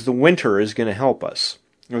because the winter is going to help us.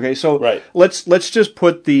 Okay, so right. Let's just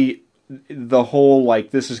put the whole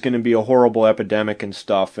like this is going to be a horrible epidemic and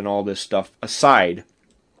stuff and all this stuff aside.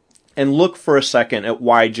 And look for a second at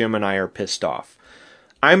why Jim and I are pissed off.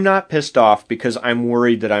 I'm not pissed off because I'm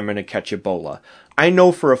worried that I'm going to catch Ebola. I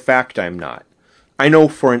know for a fact I'm not. I know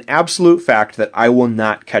for an absolute fact that I will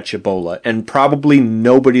not catch Ebola, and probably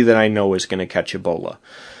nobody that I know is going to catch Ebola.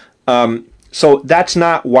 So that's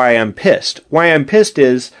not why I'm pissed. Why I'm pissed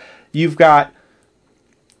is you've got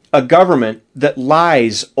a government that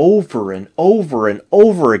lies over and over and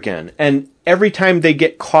over again, and every time they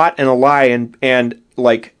get caught in a lie and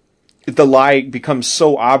like the lie becomes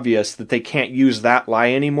so obvious that they can't use that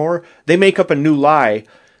lie anymore, they make up a new lie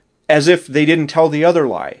as if they didn't tell the other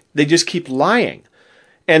lie. They just keep lying.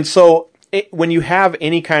 And so when you have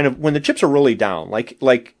any kind of, when the chips are really down,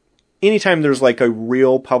 like anytime there's like a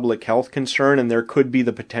real public health concern and there could be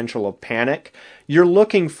the potential of panic, you're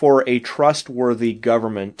looking for a trustworthy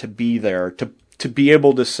government to be there, to be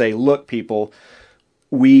able to say, look, people,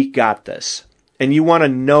 we got this. And you want to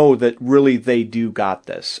know that really they do got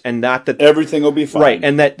this, and not that everything will be fine. Right,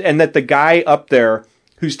 and that the guy up there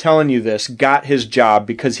who's telling you this got his job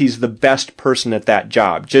because he's the best person at that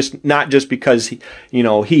job. Not just because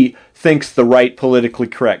he thinks the right politically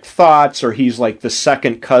correct thoughts, or he's like the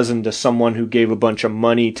second cousin to someone who gave a bunch of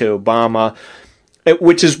money to Obama.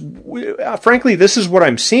 Which is, frankly, this is what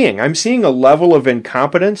I'm seeing. I'm seeing a level of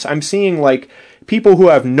incompetence. I'm seeing like people who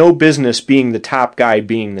have no business being the top guy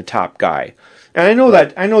being the top guy. And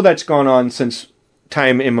I know that's gone on since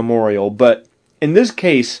time immemorial, but in this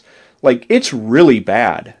case, like it's really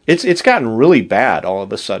bad. It's gotten really bad all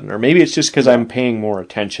of a sudden, or maybe it's just because I'm paying more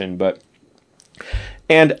attention. But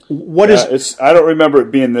and I don't remember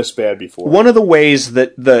it being this bad before. One of the ways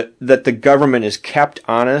that the government is kept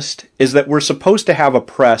honest is that we're supposed to have a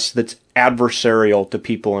press that's adversarial to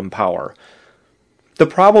people in power. The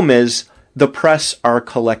problem is the press are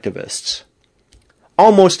collectivists.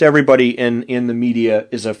 Almost everybody in the media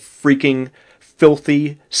is a freaking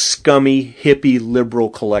filthy, scummy, hippie, liberal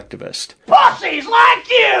collectivist. Pussies like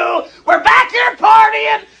you! We're back here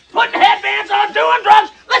partying, putting headbands on, doing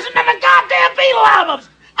drugs, listening to the goddamn Beatle albums.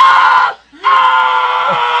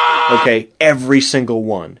 Okay, every single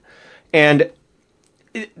one. And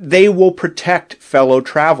they will protect fellow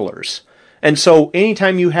travelers. And so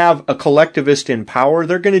anytime you have a collectivist in power,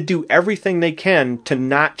 they're going to do everything they can to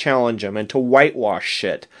not challenge them and to whitewash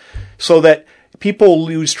shit so that people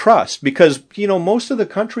lose trust because, most of the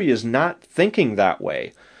country is not thinking that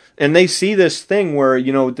way. And they see this thing where,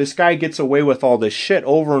 this guy gets away with all this shit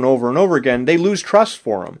over and over and over again. They lose trust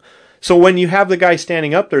for him. So when you have the guy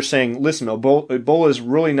standing up there saying, listen, Ebola is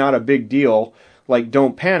really not a big deal, like,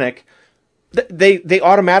 don't panic, they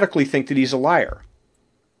automatically think that he's a liar.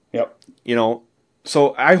 Yep.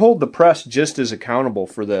 So I hold the press just as accountable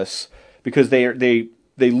for this because they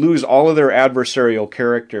lose all of their adversarial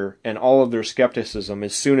character and all of their skepticism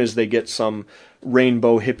as soon as they get some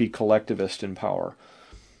rainbow hippie collectivist in power.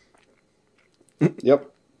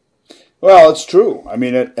 Yep. Well, it's true. I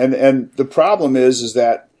mean, and the problem is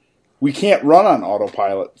that we can't run on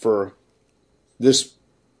autopilot for this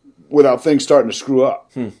without things starting to screw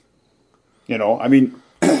up. I mean,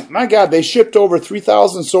 my God, they shipped over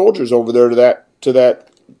 3,000 soldiers over there to that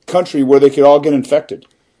country where they could all get infected.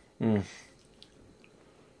 I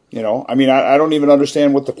mean, I don't even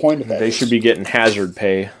understand what the point of that is. They should be getting hazard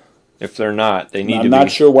pay. If they're not, they need to be. I'm not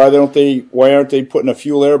sure why aren't they putting a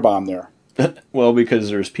fuel air bomb there? Well, because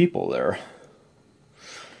there's people there.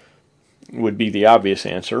 Would be the obvious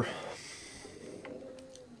answer.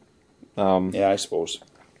 Yeah, I suppose.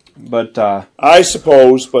 But it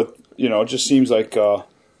just seems like we're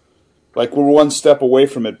one step away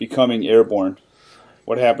from it becoming airborne.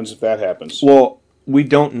 What happens if that happens? Well, we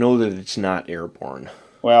don't know that it's not airborne.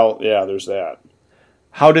 Well, yeah, there's that.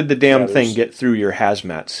 How did the damn thing get through your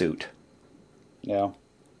hazmat suit? Yeah.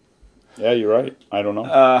 Yeah, you're right. I don't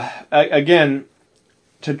know. Again,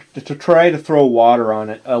 to try to throw water on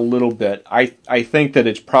it a little bit, I think that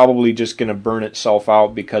it's probably just going to burn itself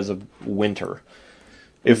out because of winter,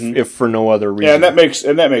 if for no other reason. Yeah, and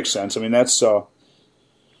that makes sense. I mean, that's why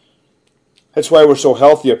we're so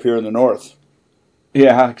healthy up here in the north.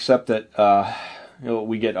 Yeah, except that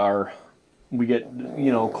we get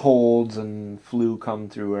colds and flu come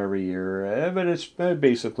through every year, but it's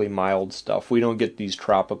basically mild stuff. We don't get these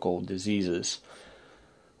tropical diseases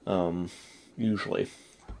usually.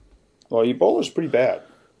 Well, Ebola's pretty bad.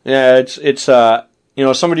 Yeah, it's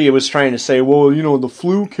somebody was trying to say, well, the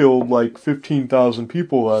flu killed like 15,000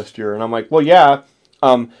 people last year, and I'm like, well, yeah,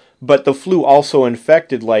 but the flu also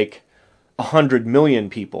infected like 100 million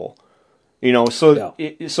people. So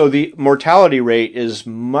the mortality rate is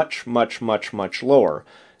much, much, much, much lower.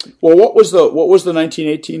 Well, what was the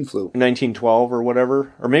 1918 flu? 1912 or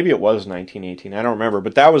whatever, or maybe it was 1918. I don't remember,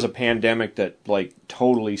 but that was a pandemic that like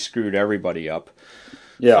totally screwed everybody up.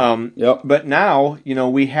 Yeah. Yep. But now,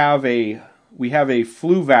 we have a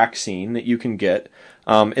flu vaccine that you can get.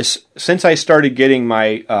 Since I started getting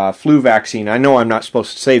my flu vaccine, I know I'm not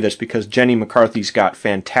supposed to say this because Jenny McCarthy's got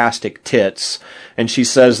fantastic tits, and she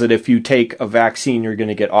says that if you take a vaccine, you're going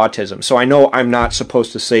to get autism. So I know I'm not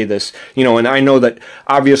supposed to say this, and I know that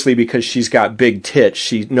obviously because she's got big tits,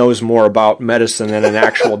 she knows more about medicine than an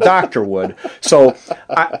actual doctor would. So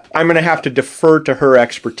I'm going to have to defer to her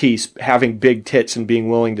expertise, having big tits and being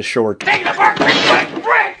willing to show her. Take the first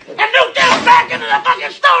brick and nuke them back into the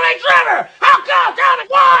fucking Stone Age River. How come? Tell me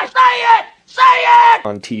why. Say it.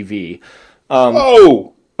 On TV.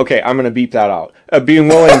 Okay, I'm going to beep that out. Being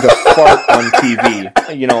willing to fart on TV.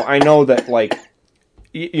 I know that, like,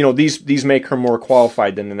 these make her more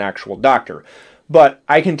qualified than an actual doctor. But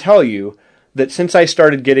I can tell you that since I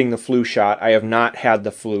started getting the flu shot, I have not had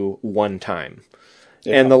the flu one time.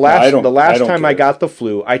 Yeah, and the last time I got the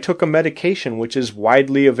flu, I took a medication which is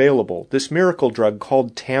widely available, this miracle drug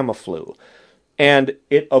called Tamiflu, and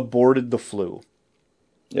it aborted the flu.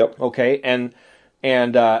 Yep. Okay, and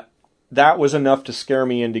that was enough to scare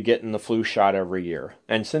me into getting the flu shot every year.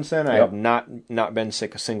 And since then, I have not been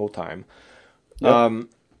sick a single time. Yep.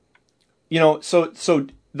 So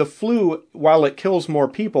the flu, while it kills more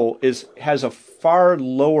people, has a far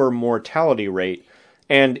lower mortality rate,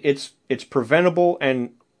 and it's preventable and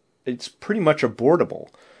it's pretty much abortable.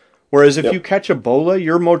 Whereas if you catch Ebola,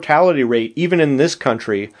 your mortality rate, even in this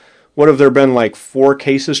country, what have there been, like 4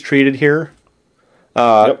 cases treated here?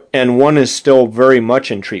 And one is still very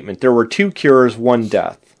much in treatment. There were 2 cures, 1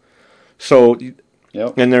 death. So,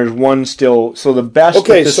 and there's one still. So the best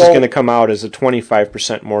that this is going to come out is a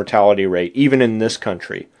 25% mortality rate, even in this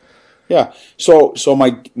country. Yeah. So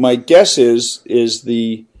my guess is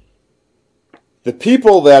the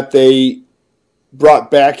people that they brought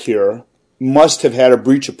back here must have had a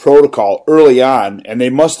breach of protocol early on, and they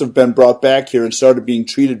must have been brought back here and started being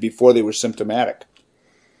treated before they were symptomatic.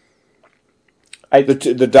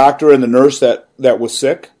 The doctor and the nurse that was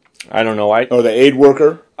sick? I don't know. Or the aid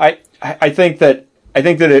worker? I think that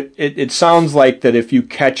it sounds like that if you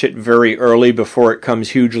catch it very early before it comes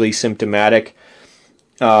hugely symptomatic,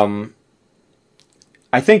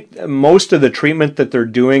 I think most of the treatment that they're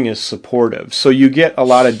doing is supportive. So you get a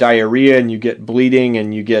lot of diarrhea and you get bleeding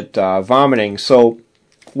and you get vomiting. So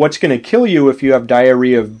what's going to kill you if you have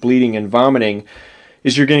diarrhea, bleeding, and vomiting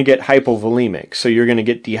is you're going to get hypovolemic. So you're going to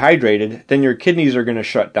get dehydrated. Then your kidneys are going to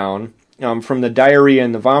shut down. From the diarrhea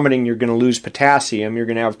and the vomiting, you're going to lose potassium. You're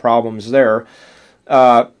going to have problems there.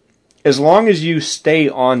 As long as you stay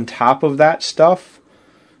on top of that stuff,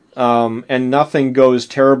 and nothing goes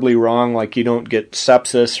terribly wrong, like you don't get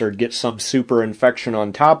sepsis or get some super infection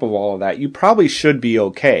on top of all of that, you probably should be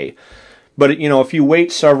okay. But, if you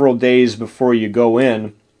wait several days before you go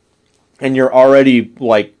in and you're already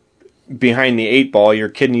like behind the 8 ball, your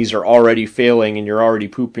kidneys are already failing and you're already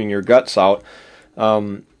pooping your guts out,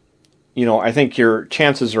 I think your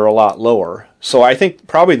chances are a lot lower. So I think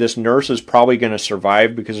probably this nurse is probably going to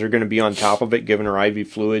survive because they're going to be on top of it, giving her IV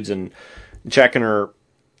fluids and checking her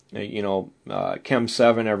Chem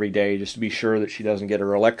 7 every day just to be sure that she doesn't get her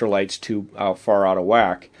electrolytes too far out of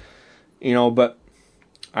whack. But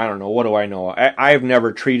I don't know. What do I know? I have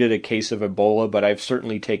never treated a case of Ebola, but I've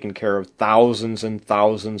certainly taken care of thousands and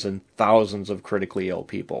thousands and thousands of critically ill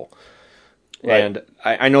people. Right. And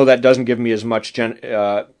I know that doesn't give me as much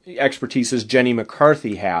expertise as Jenny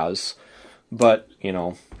McCarthy has, but,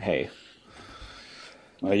 hey.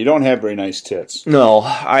 Well, you don't have very nice tits. No,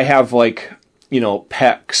 I have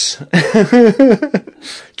pecs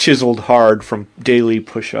chiseled hard from daily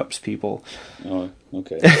push-ups, people. Oh,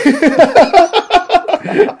 okay.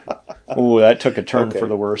 Oh, that took a turn for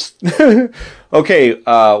the worse. Okay,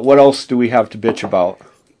 what else do we have to bitch about?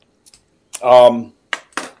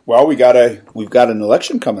 Well, we've got an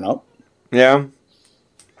election coming up. Yeah.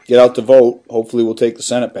 Get out to vote. Hopefully we'll take the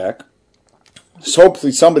Senate back. So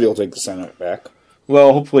hopefully somebody will take the Senate back.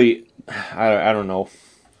 Well, hopefully, I don't know.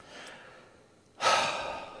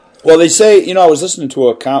 Well, they say, I was listening to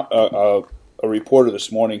a reporter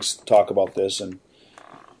this morning talk about this, and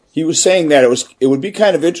he was saying that it would be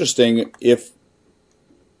kind of interesting if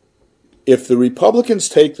the Republicans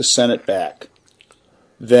take the Senate back,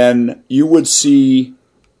 then you would see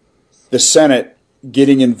the Senate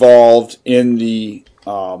getting involved in the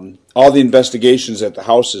all the investigations that the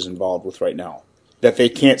House is involved with right now, that they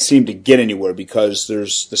can't seem to get anywhere because the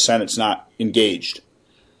Senate's not engaged.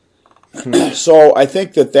 So I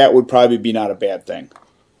think that would probably be not a bad thing.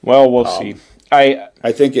 Well, we'll see. I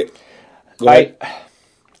think it.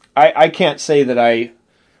 I can't say that I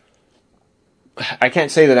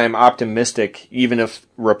can't say that I'm optimistic, even if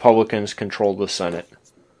Republicans control the Senate.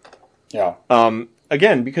 Yeah.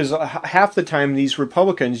 Again, because half the time these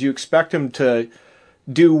Republicans, you expect them to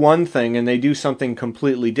do one thing and they do something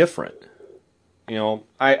completely different.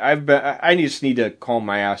 I just need to calm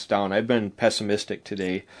my ass down. I've been pessimistic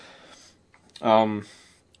today. And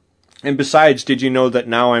besides, did you know that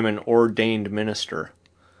now I'm an ordained minister?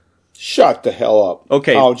 Shut the hell up.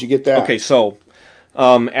 Okay. How'd you get that? Okay, so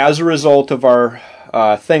as a result of our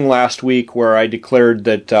thing last week where I declared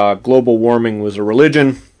that global warming was a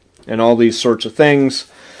religion and all these sorts of things,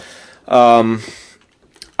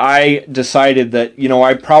 I decided that,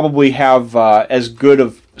 I probably have as good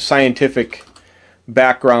of scientific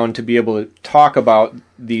background to be able to talk about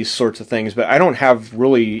these sorts of things, but I don't have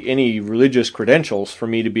really any religious credentials for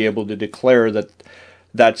me to be able to declare that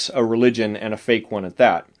that's a religion and a fake one at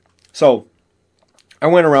that. So I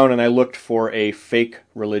went around and I looked for a fake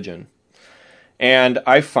religion, and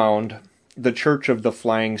I found the Church of the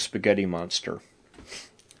Flying Spaghetti Monster.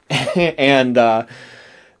 And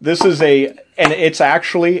it's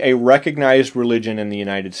actually a recognized religion in the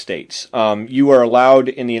United States. You are allowed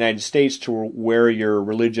in the United States to wear your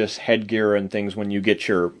religious headgear and things when you get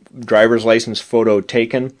your driver's license photo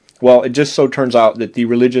taken. Well, it just so turns out that the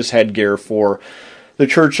religious headgear for the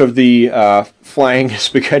Church of the Flying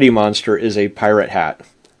Spaghetti Monster is a pirate hat.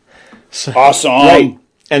 So, awesome! Right.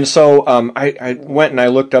 And so I went and I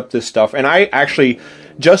looked up this stuff, and I actually,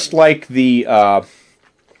 just like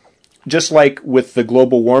with the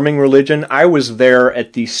global warming religion, I was there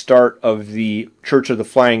at the start of the Church of the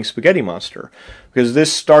Flying Spaghetti Monster, because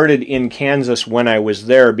this started in Kansas when I was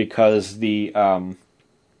there, because the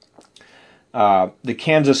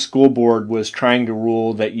Kansas school board was trying to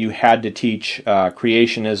rule that you had to teach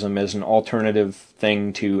creationism as an alternative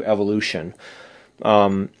thing to evolution.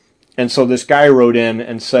 And so this guy wrote in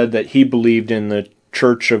and said that he believed in the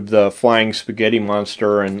Church of the Flying Spaghetti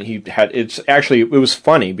Monster, and it was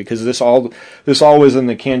funny because this all was in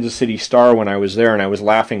the Kansas City Star when I was there, and I was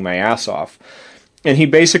laughing my ass off. And he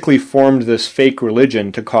basically formed this fake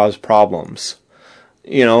religion to cause problems,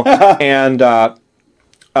 and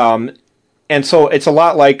so it's a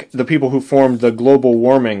lot like the people who formed the global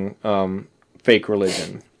warming fake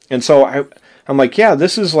religion. And so I'm like, yeah,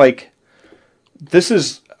 this is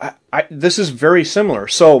very similar.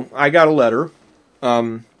 So I got a letter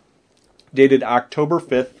dated October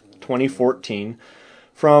 5th, 2014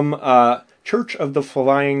 from Church of the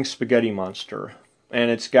Flying Spaghetti Monster.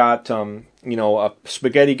 And it's got, a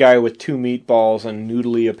spaghetti guy with 2 meatballs and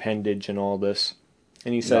noodly appendage and all this.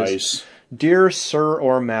 And he says, Nice. Dear Sir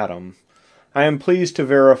or Madam, I am pleased to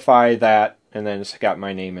verify that, and then it's got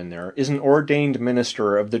my name in there, is an ordained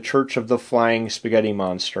minister of the Church of the Flying Spaghetti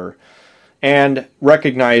Monster, and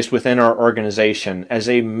recognized within our organization as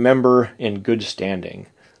a member in good standing.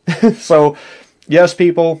 So, yes,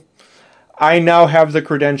 people, I now have the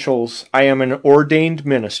credentials. I am an ordained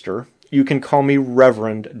minister. You can call me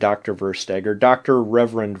Reverend Dr. Versteg or Dr.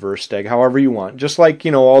 Reverend Versteg, however you want. Just like,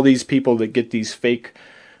 all these people that get these fake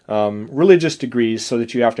religious degrees so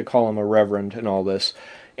that you have to call them a reverend and all this.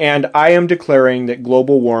 And I am declaring that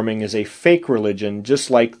global warming is a fake religion, just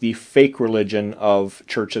like the fake religion of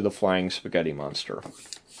Church of the Flying Spaghetti Monster.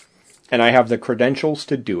 And I have the credentials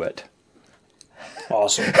to do it.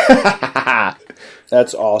 Awesome.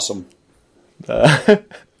 That's awesome.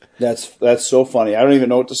 That's so funny. I don't even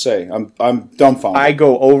know what to say. I'm dumbfounded. I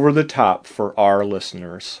go over the top for our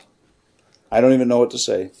listeners. I don't even know what to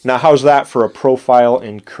say. Now, how's that for a profile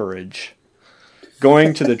in courage?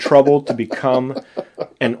 Going to the trouble to become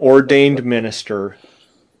an ordained minister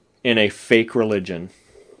in a fake religion.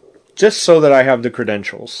 Just so that I have the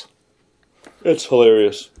credentials. It's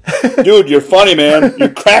hilarious. Dude, you're funny, man. You're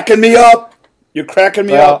cracking me up. You're cracking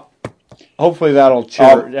me up. Hopefully that'll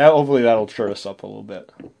cheer us up a little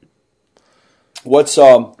bit. What's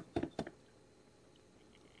Did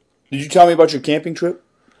you tell me about your camping trip?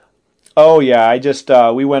 Oh yeah, I just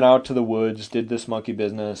we went out to the woods, did this monkey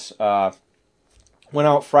business. Went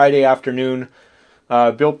out Friday afternoon,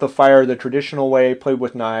 built the fire the traditional way, played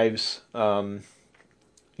with knives, did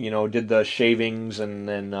the shavings and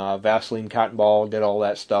then Vaseline cotton ball, did all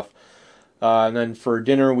that stuff. And then for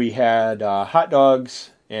dinner we had hot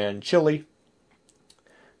dogs and chili.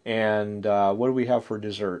 And what did we have for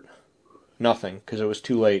dessert? Nothing, because it was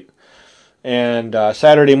too late. And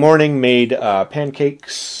Saturday morning made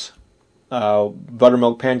pancakes,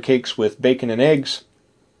 buttermilk pancakes with bacon and eggs.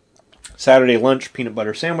 Saturday lunch, peanut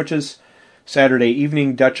butter sandwiches. Saturday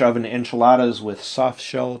evening, Dutch oven enchiladas with soft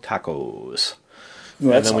shell tacos.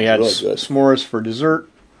 Ooh, and then we had really good. s'mores for dessert.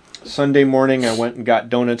 Sunday morning, I went and got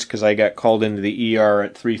donuts because I got called into the ER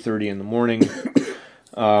at 3:30 in the morning.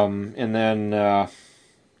 And then,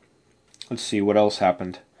 let's see, what else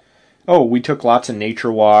happened? Oh, we took lots of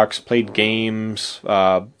nature walks, played games,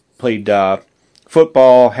 played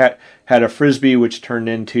football, had a frisbee which turned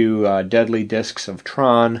into Deadly Discs of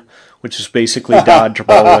Tron, which is basically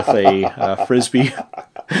dodgeball with a frisbee.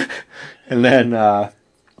 And then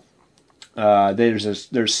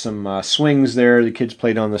there's some swings there. The kids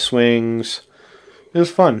played on the swings. It was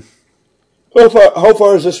fun. How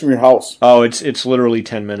far is this from your house? Oh, it's literally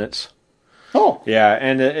 10 minutes. Oh, Yeah,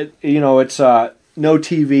 and it's no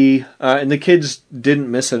TV, and the kids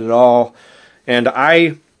didn't miss it at all. And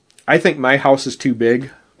I think my house is too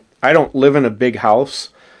big. I don't live in a big house,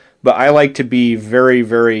 but I like to be very,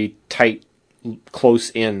 very tight,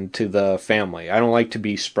 close in to the family. I don't like to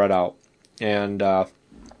be spread out. And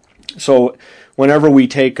so whenever we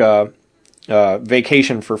take a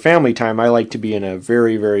vacation for family time, I like to be in a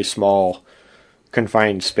very, very small,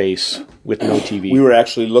 confined space with no TV. we were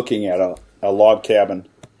actually looking at a log cabin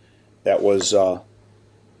that was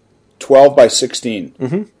 12 by 16.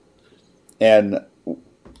 Mm-hmm. And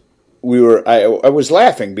I was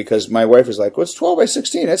laughing because my wife was like, what's 12 by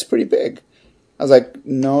 16? That's pretty big. I was like,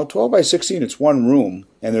 no, 12 by 16, it's one room,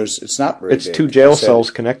 and it's not very big. It's 2 jail cells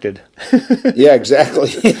connected. Yeah, exactly.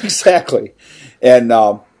 Exactly. And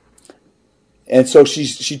so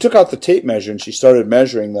she took out the tape measure and she started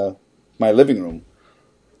measuring my living room.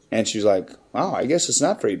 And she was like, wow, I guess it's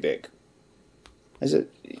not very big. I said,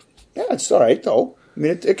 yeah, it's all right, though. I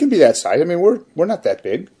mean, it can be that size. I mean, we're not that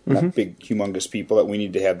big. We're not big, humongous people that we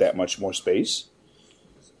need to have that much more space.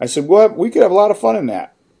 I said, well, we could have a lot of fun in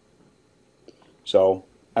that. So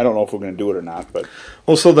I don't know if we're going to do it or not, but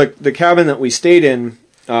Well, so the cabin that we stayed in,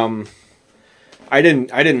 I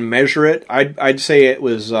didn't measure it. I'd say it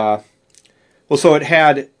was so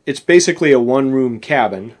it's basically a 1-room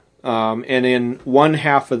cabin. And in one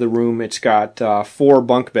half of the room, it's got 4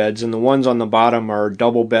 bunk beds, and the ones on the bottom are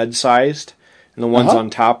double bed sized, and the ones on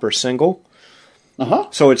top are single.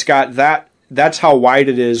 So it's got that. That's how wide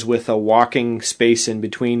it is, with a walking space in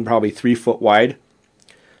between, probably 3 foot wide.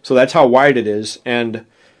 So that's how wide it is, and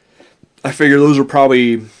I figure those are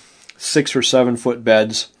probably 6 or 7 foot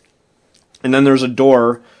beds. And then there's a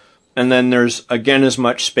door, and then there's again as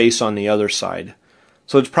much space on the other side.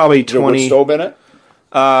 So it's probably 20. Is there a wood stove in it?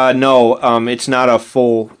 No, it's not a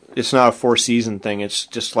full. It's not a 4-season thing. It's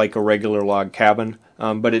just like a regular log cabin.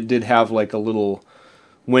 But it did have like a little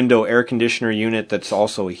window air conditioner unit that's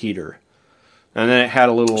also a heater, and then it had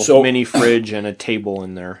a little mini fridge and a table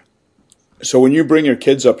in there. So when you bring your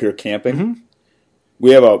kids up here camping,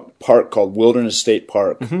 we have a park called Wilderness State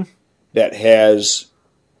Park that has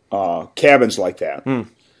cabins like that,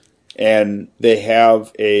 and they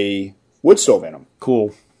have a wood stove in them.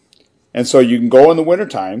 Cool. And so you can go in the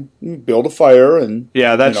wintertime, build a fire, and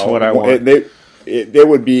that's what I want. They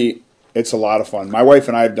would be. It's a lot of fun. My wife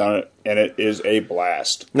and I have done it, and it is a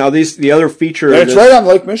blast. Now, the other feature... And it's right on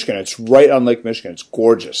Lake Michigan. It's right on Lake Michigan. It's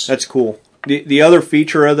gorgeous. That's cool. The other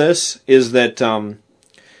feature of this is that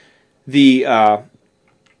the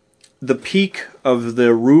peak of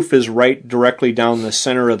the roof is right directly down the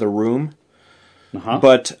center of the room.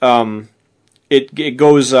 But it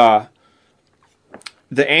goes... the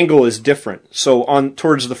angle is different. So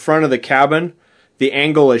towards the front of the cabin, the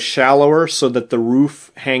angle is shallower so that the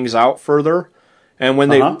roof hangs out further. And when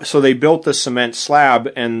they built the cement slab,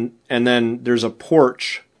 and then there's a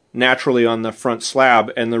porch naturally on the front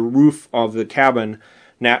slab, and the roof of the cabin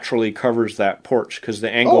naturally covers that porch because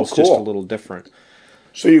the angle is just a little different.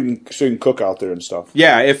 So you can cook out there and stuff.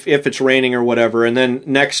 Yeah, if it's raining or whatever. And then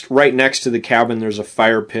right next to the cabin, there's a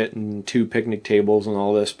fire pit and 2 picnic tables and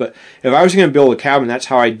all this. But if I was going to build a cabin, that's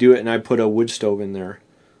how I'd do it, and I'd put a wood stove in there,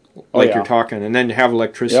 you're talking, and then have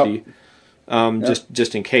electricity,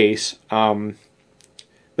 just in case.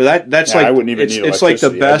 But that's like, I wouldn't even need it's like the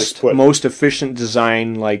electricity. best, most efficient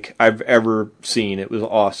design like I've ever seen. It was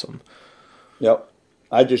awesome. Yep,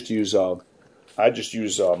 I just use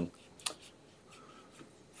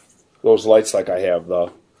those lights like I have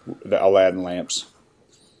the Aladdin lamps.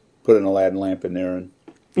 Put an Aladdin lamp in there, and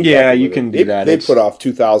you can do that. They put off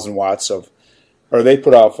 2,000 watts they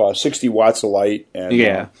put off 60 watts of light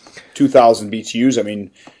and 2,000 BTUs. I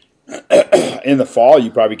mean, in the fall,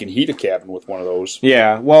 you probably can heat a cabin with one of those.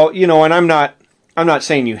 Yeah, well, and I'm not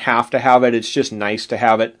saying you have to have it. It's just nice to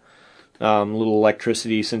have it. Little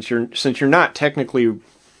electricity, since you're not technically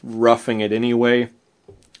roughing it anyway.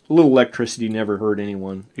 A little electricity never hurt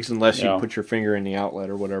anyone, unless you put your finger in the outlet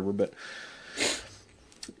or whatever. But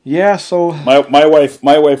yeah, so my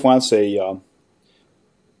wife wants an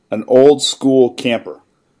old school camper,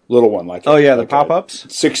 little one like the pop-ups,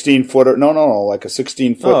 16-footer. No, like a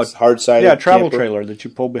 16-foot hard-sided travel camper. trailer that you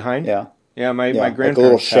pull behind. Yeah, my grandparents like a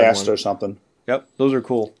little had Shasta one. or something. Yep, those are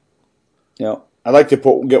cool. Yeah, I'd like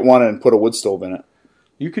to get one and put a wood stove in it.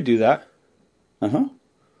 You could do that.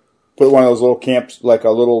 Put one of those little camps, like a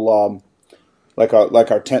little, like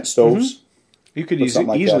our tent stoves. You could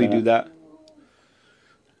easily do that.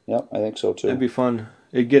 Yep, I think so too. That'd be fun.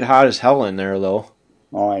 It'd get hot as hell in there, though.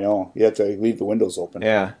 Oh, I know. You have to leave the windows open.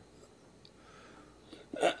 Yeah.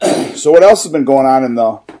 So, what else has been going on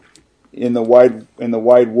in the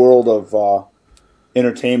wide world of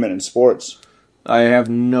entertainment and sports? I have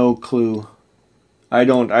no clue. I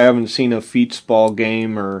haven't seen a Feats ball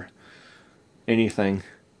game or anything.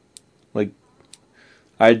 Like,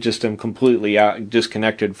 I just am completely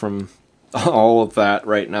disconnected from all of that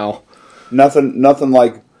right now. Nothing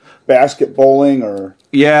like basket bowling or...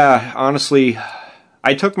 Yeah, honestly,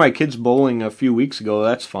 I took my kids bowling a few weeks ago.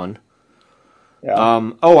 That's fun. Yeah.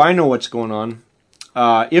 I know what's going on.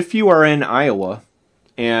 If you are in Iowa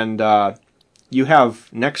and you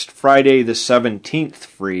have next Friday the 17th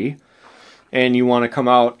free, and you want to come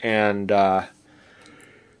out and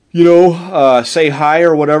say hi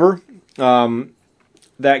or whatever,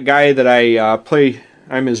 that guy that I play,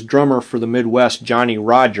 I'm his drummer for the Midwest, Johnny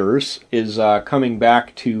Rogers, is coming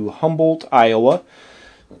back to Humboldt, Iowa,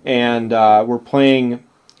 and we're playing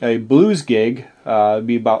a blues gig. It'll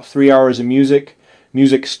be about 3 hours of music.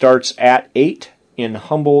 Music starts at 8 in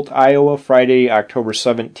Humboldt, Iowa, Friday, October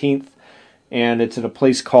 17th, and it's at a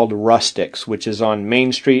place called Rustics, which is on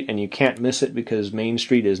Main Street, and you can't miss it because Main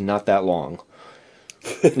Street is not that long.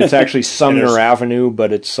 It's actually Sumner Avenue,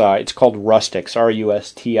 but it's called Rustics,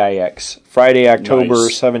 Rustix. Friday, October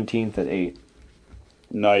 17th at 8.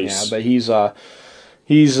 Nice. Yeah, but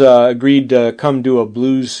he's agreed to come do a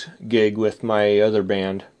blues gig with my other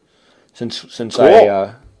band, since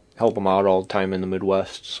cool. help him out all the time in the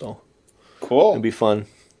Midwest. So Cool. it'd be fun.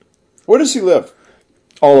 Where does he live?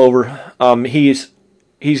 All over.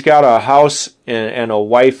 He's got a house and a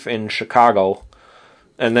wife in Chicago,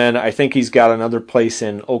 and then I think he's got another place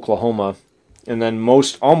in Oklahoma, and then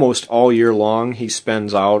almost all year long he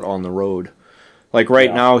spends out on the road. Like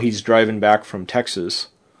right now he's driving back from Texas.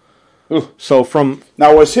 Ooh. So from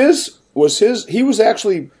Now, he was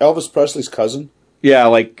actually Elvis Presley's cousin?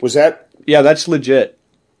 Was that? Yeah, that's legit.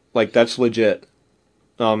 Like that's legit.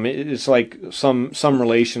 It's like some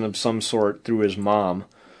relation of some sort through his mom.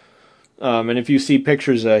 And if you see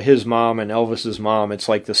pictures of his mom and Elvis's mom, it's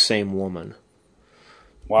like the same woman.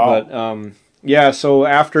 Wow. But yeah, so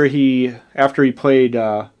after he played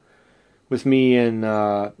with me in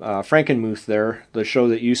Frankenmuth there, the show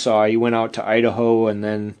that you saw, he went out to Idaho and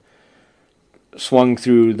then swung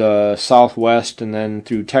through the Southwest and then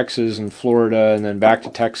through Texas and Florida and then back to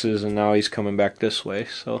Texas, and now he's coming back this way.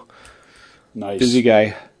 So Nice. busy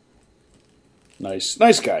guy. Nice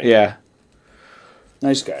guy. Yeah.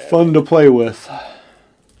 Nice guy. Fun to play with.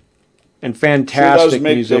 And fantastic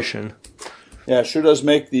musician. Yeah, sure does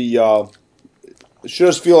make sure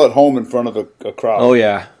does feel at home in front of a crowd. Oh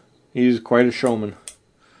yeah. He's quite a showman.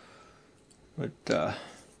 But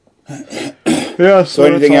yeah, So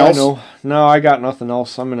anything that's all else? I know. No, I got nothing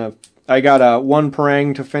else. I got one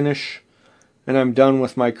parang to finish, and I'm done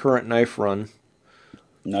with my current knife run.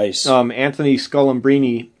 Nice. Anthony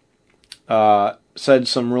Scullambrini said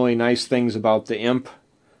some really nice things about the Imp.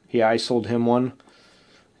 I sold him one.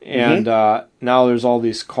 And now there's all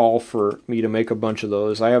this call for me to make a bunch of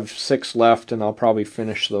those. I have 6 left, and I'll probably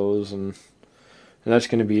finish those, and that's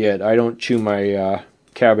going to be it. I don't chew my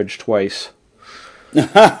cabbage twice.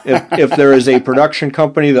 If there is a production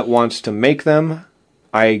company that wants to make them,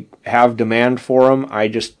 I have demand for them. I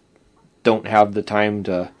just don't have the time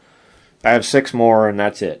to. I have 6 more, and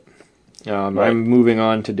that's it. Right. I'm moving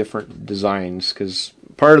on to different designs, because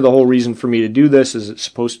part of the whole reason for me to do this is it's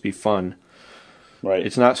supposed to be fun. Right.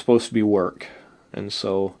 It's not supposed to be work. And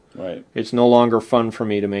so Right. it's no longer fun for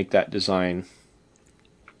me to make that design.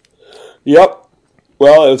 Yep.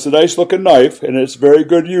 Well, it's a nice looking knife, and it's a very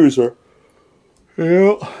good user.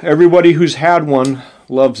 Yeah. Everybody who's had one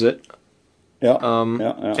loves it. Yeah.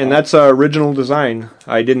 And that's an original design.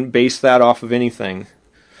 I didn't base that off of anything.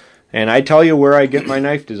 And I tell you where I get my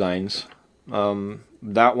knife designs.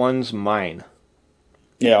 That one's mine.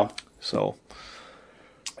 Yeah. So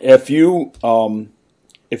If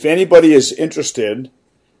anybody is interested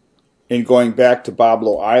in going back to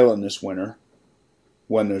Boblo Island this winter,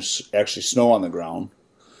 when there's actually snow on the ground,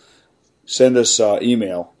 send us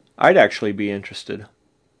email. I'd actually be interested.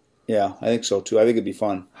 Yeah, I think so too. I think it'd be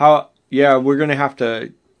fun. Yeah, we're going to have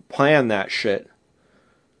to plan that shit.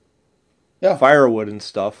 Yeah. Firewood and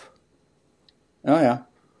stuff. Oh yeah.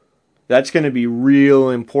 That's going to be real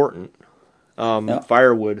important.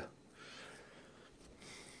 Firewood.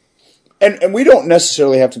 And we don't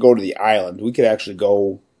necessarily have to go to the island. We could actually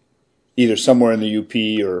go either somewhere in the UP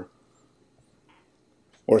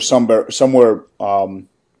or somewhere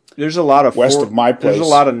There's a lot of west of my place. There's a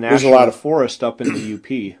lot of There's national a lot of forest up in the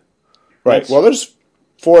UP. Right. Well, there's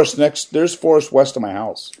forest west of my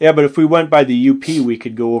house. Yeah, but if we went by the UP, we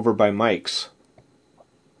could go over by Mike's.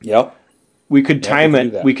 Yep. We could time we could do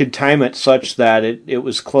it. that. We could time it such that it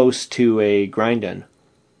was close to a grind-in.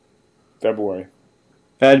 February.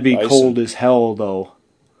 That'd be Nice. cold as hell, though.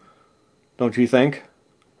 Don't you think?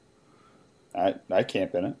 I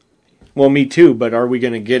camp in it. Well, me too. But are we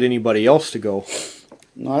going to get anybody else to go?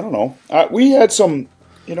 No, I don't know. We had some,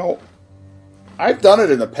 I've done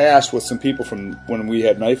it in the past with some people from when we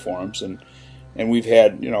had knife forums, and we've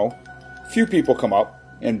had, a few people come up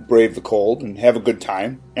and brave the cold and have a good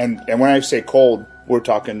time. And when I say cold, we're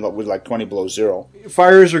talking with like 20 below zero.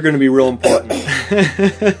 Fires are going to be real important.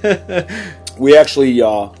 We actually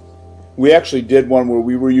did one where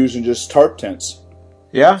we were using just tarp tents,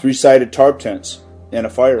 Yeah. 3-sided tarp tents, and a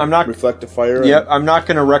fire, reflective fire. Yep. I'm not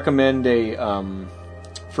going to recommend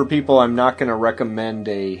for people. I'm not going to recommend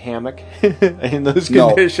a hammock in those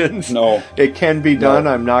conditions. No. It can be done.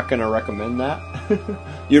 No. I'm not going to recommend that.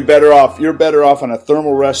 You're better off on a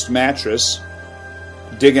thermal rest mattress,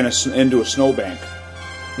 digging into a snowbank,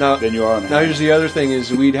 than you are on a Now, here's the other thing: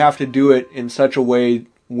 is we'd have to do it in such a way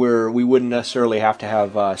where we wouldn't necessarily have to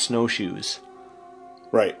have snowshoes.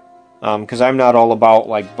 Right. Because I'm not all about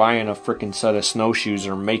like buying a frickin' set of snowshoes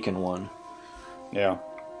or making one. Yeah.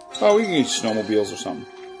 Well, we can use snowmobiles or something.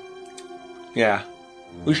 Yeah.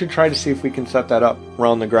 We should try to see if we can set that up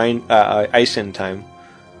around the ice-in time.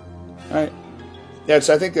 All right. Yeah,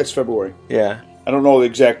 I think that's February. Yeah. I don't know the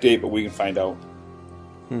exact date, but we can find out.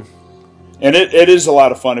 And it is a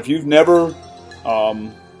lot of fun. If you've never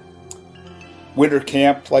winter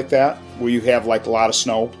camped like that, where you have like a lot of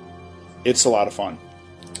snow, it's a lot of fun.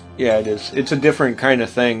 Yeah, it is. It's a different kind of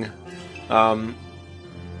thing.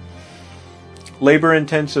 Labor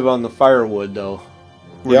intensive on the firewood, though.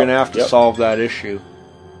 We're going to have to solve that issue.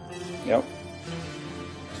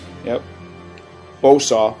 Yep. Bow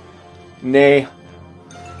saw. Nay.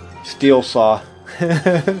 Steel saw.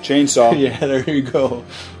 Chainsaw. Yeah, there you go.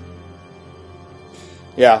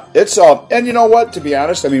 Yeah, it's and you know what? To be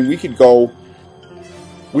honest, I mean, we can go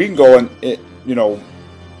and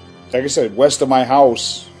like I said, west of my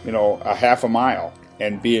house, a half a mile,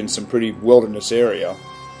 and be in some pretty wilderness area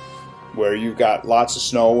where you've got lots of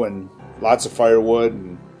snow and lots of firewood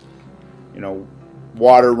and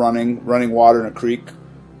water running water in a creek.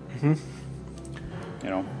 Mm-hmm.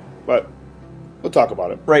 But we'll talk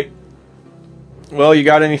about it. Right. Well, you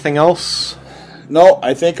got anything else? No,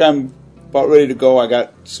 I think I'm about ready to go. I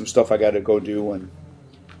got some stuff I got to go do, and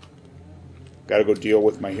got to go deal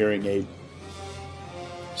with my hearing aid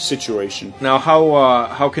situation. Now,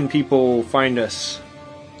 how can people find us?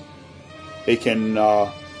 They can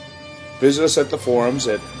visit us at the forums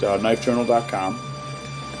at knifejournal.com.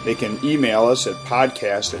 They can email us at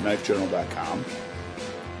podcast@knifejournal.com.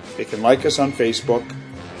 They can like us on Facebook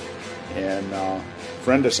and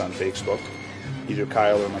friend us on Facebook, either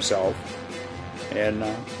Kyle or myself. And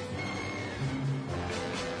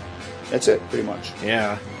that's it, pretty much.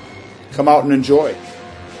 Yeah. Come out and enjoy.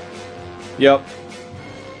 Yep.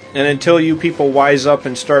 And until you people wise up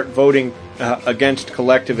and start voting against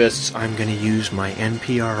collectivists, I'm going to use my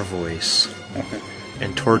NPR voice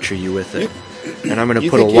and torture you with it. And I'm going to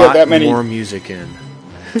put a lot more music in.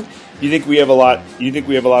 You think we have a lot? You think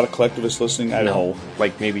we have a lot of collectivists listening? I don't know.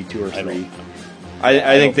 Like maybe 2 or 3.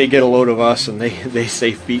 I think they get a load of us and they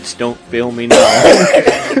say feet don't fail me now.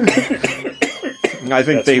 I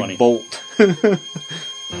think they bolt. I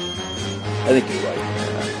think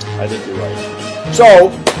you're right. So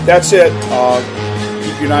that's it.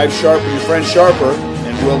 Keep your knives sharp and your friends sharper,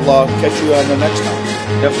 and we'll catch you on the next time.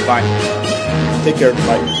 Yep. Bye. Take care.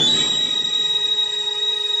 Bye.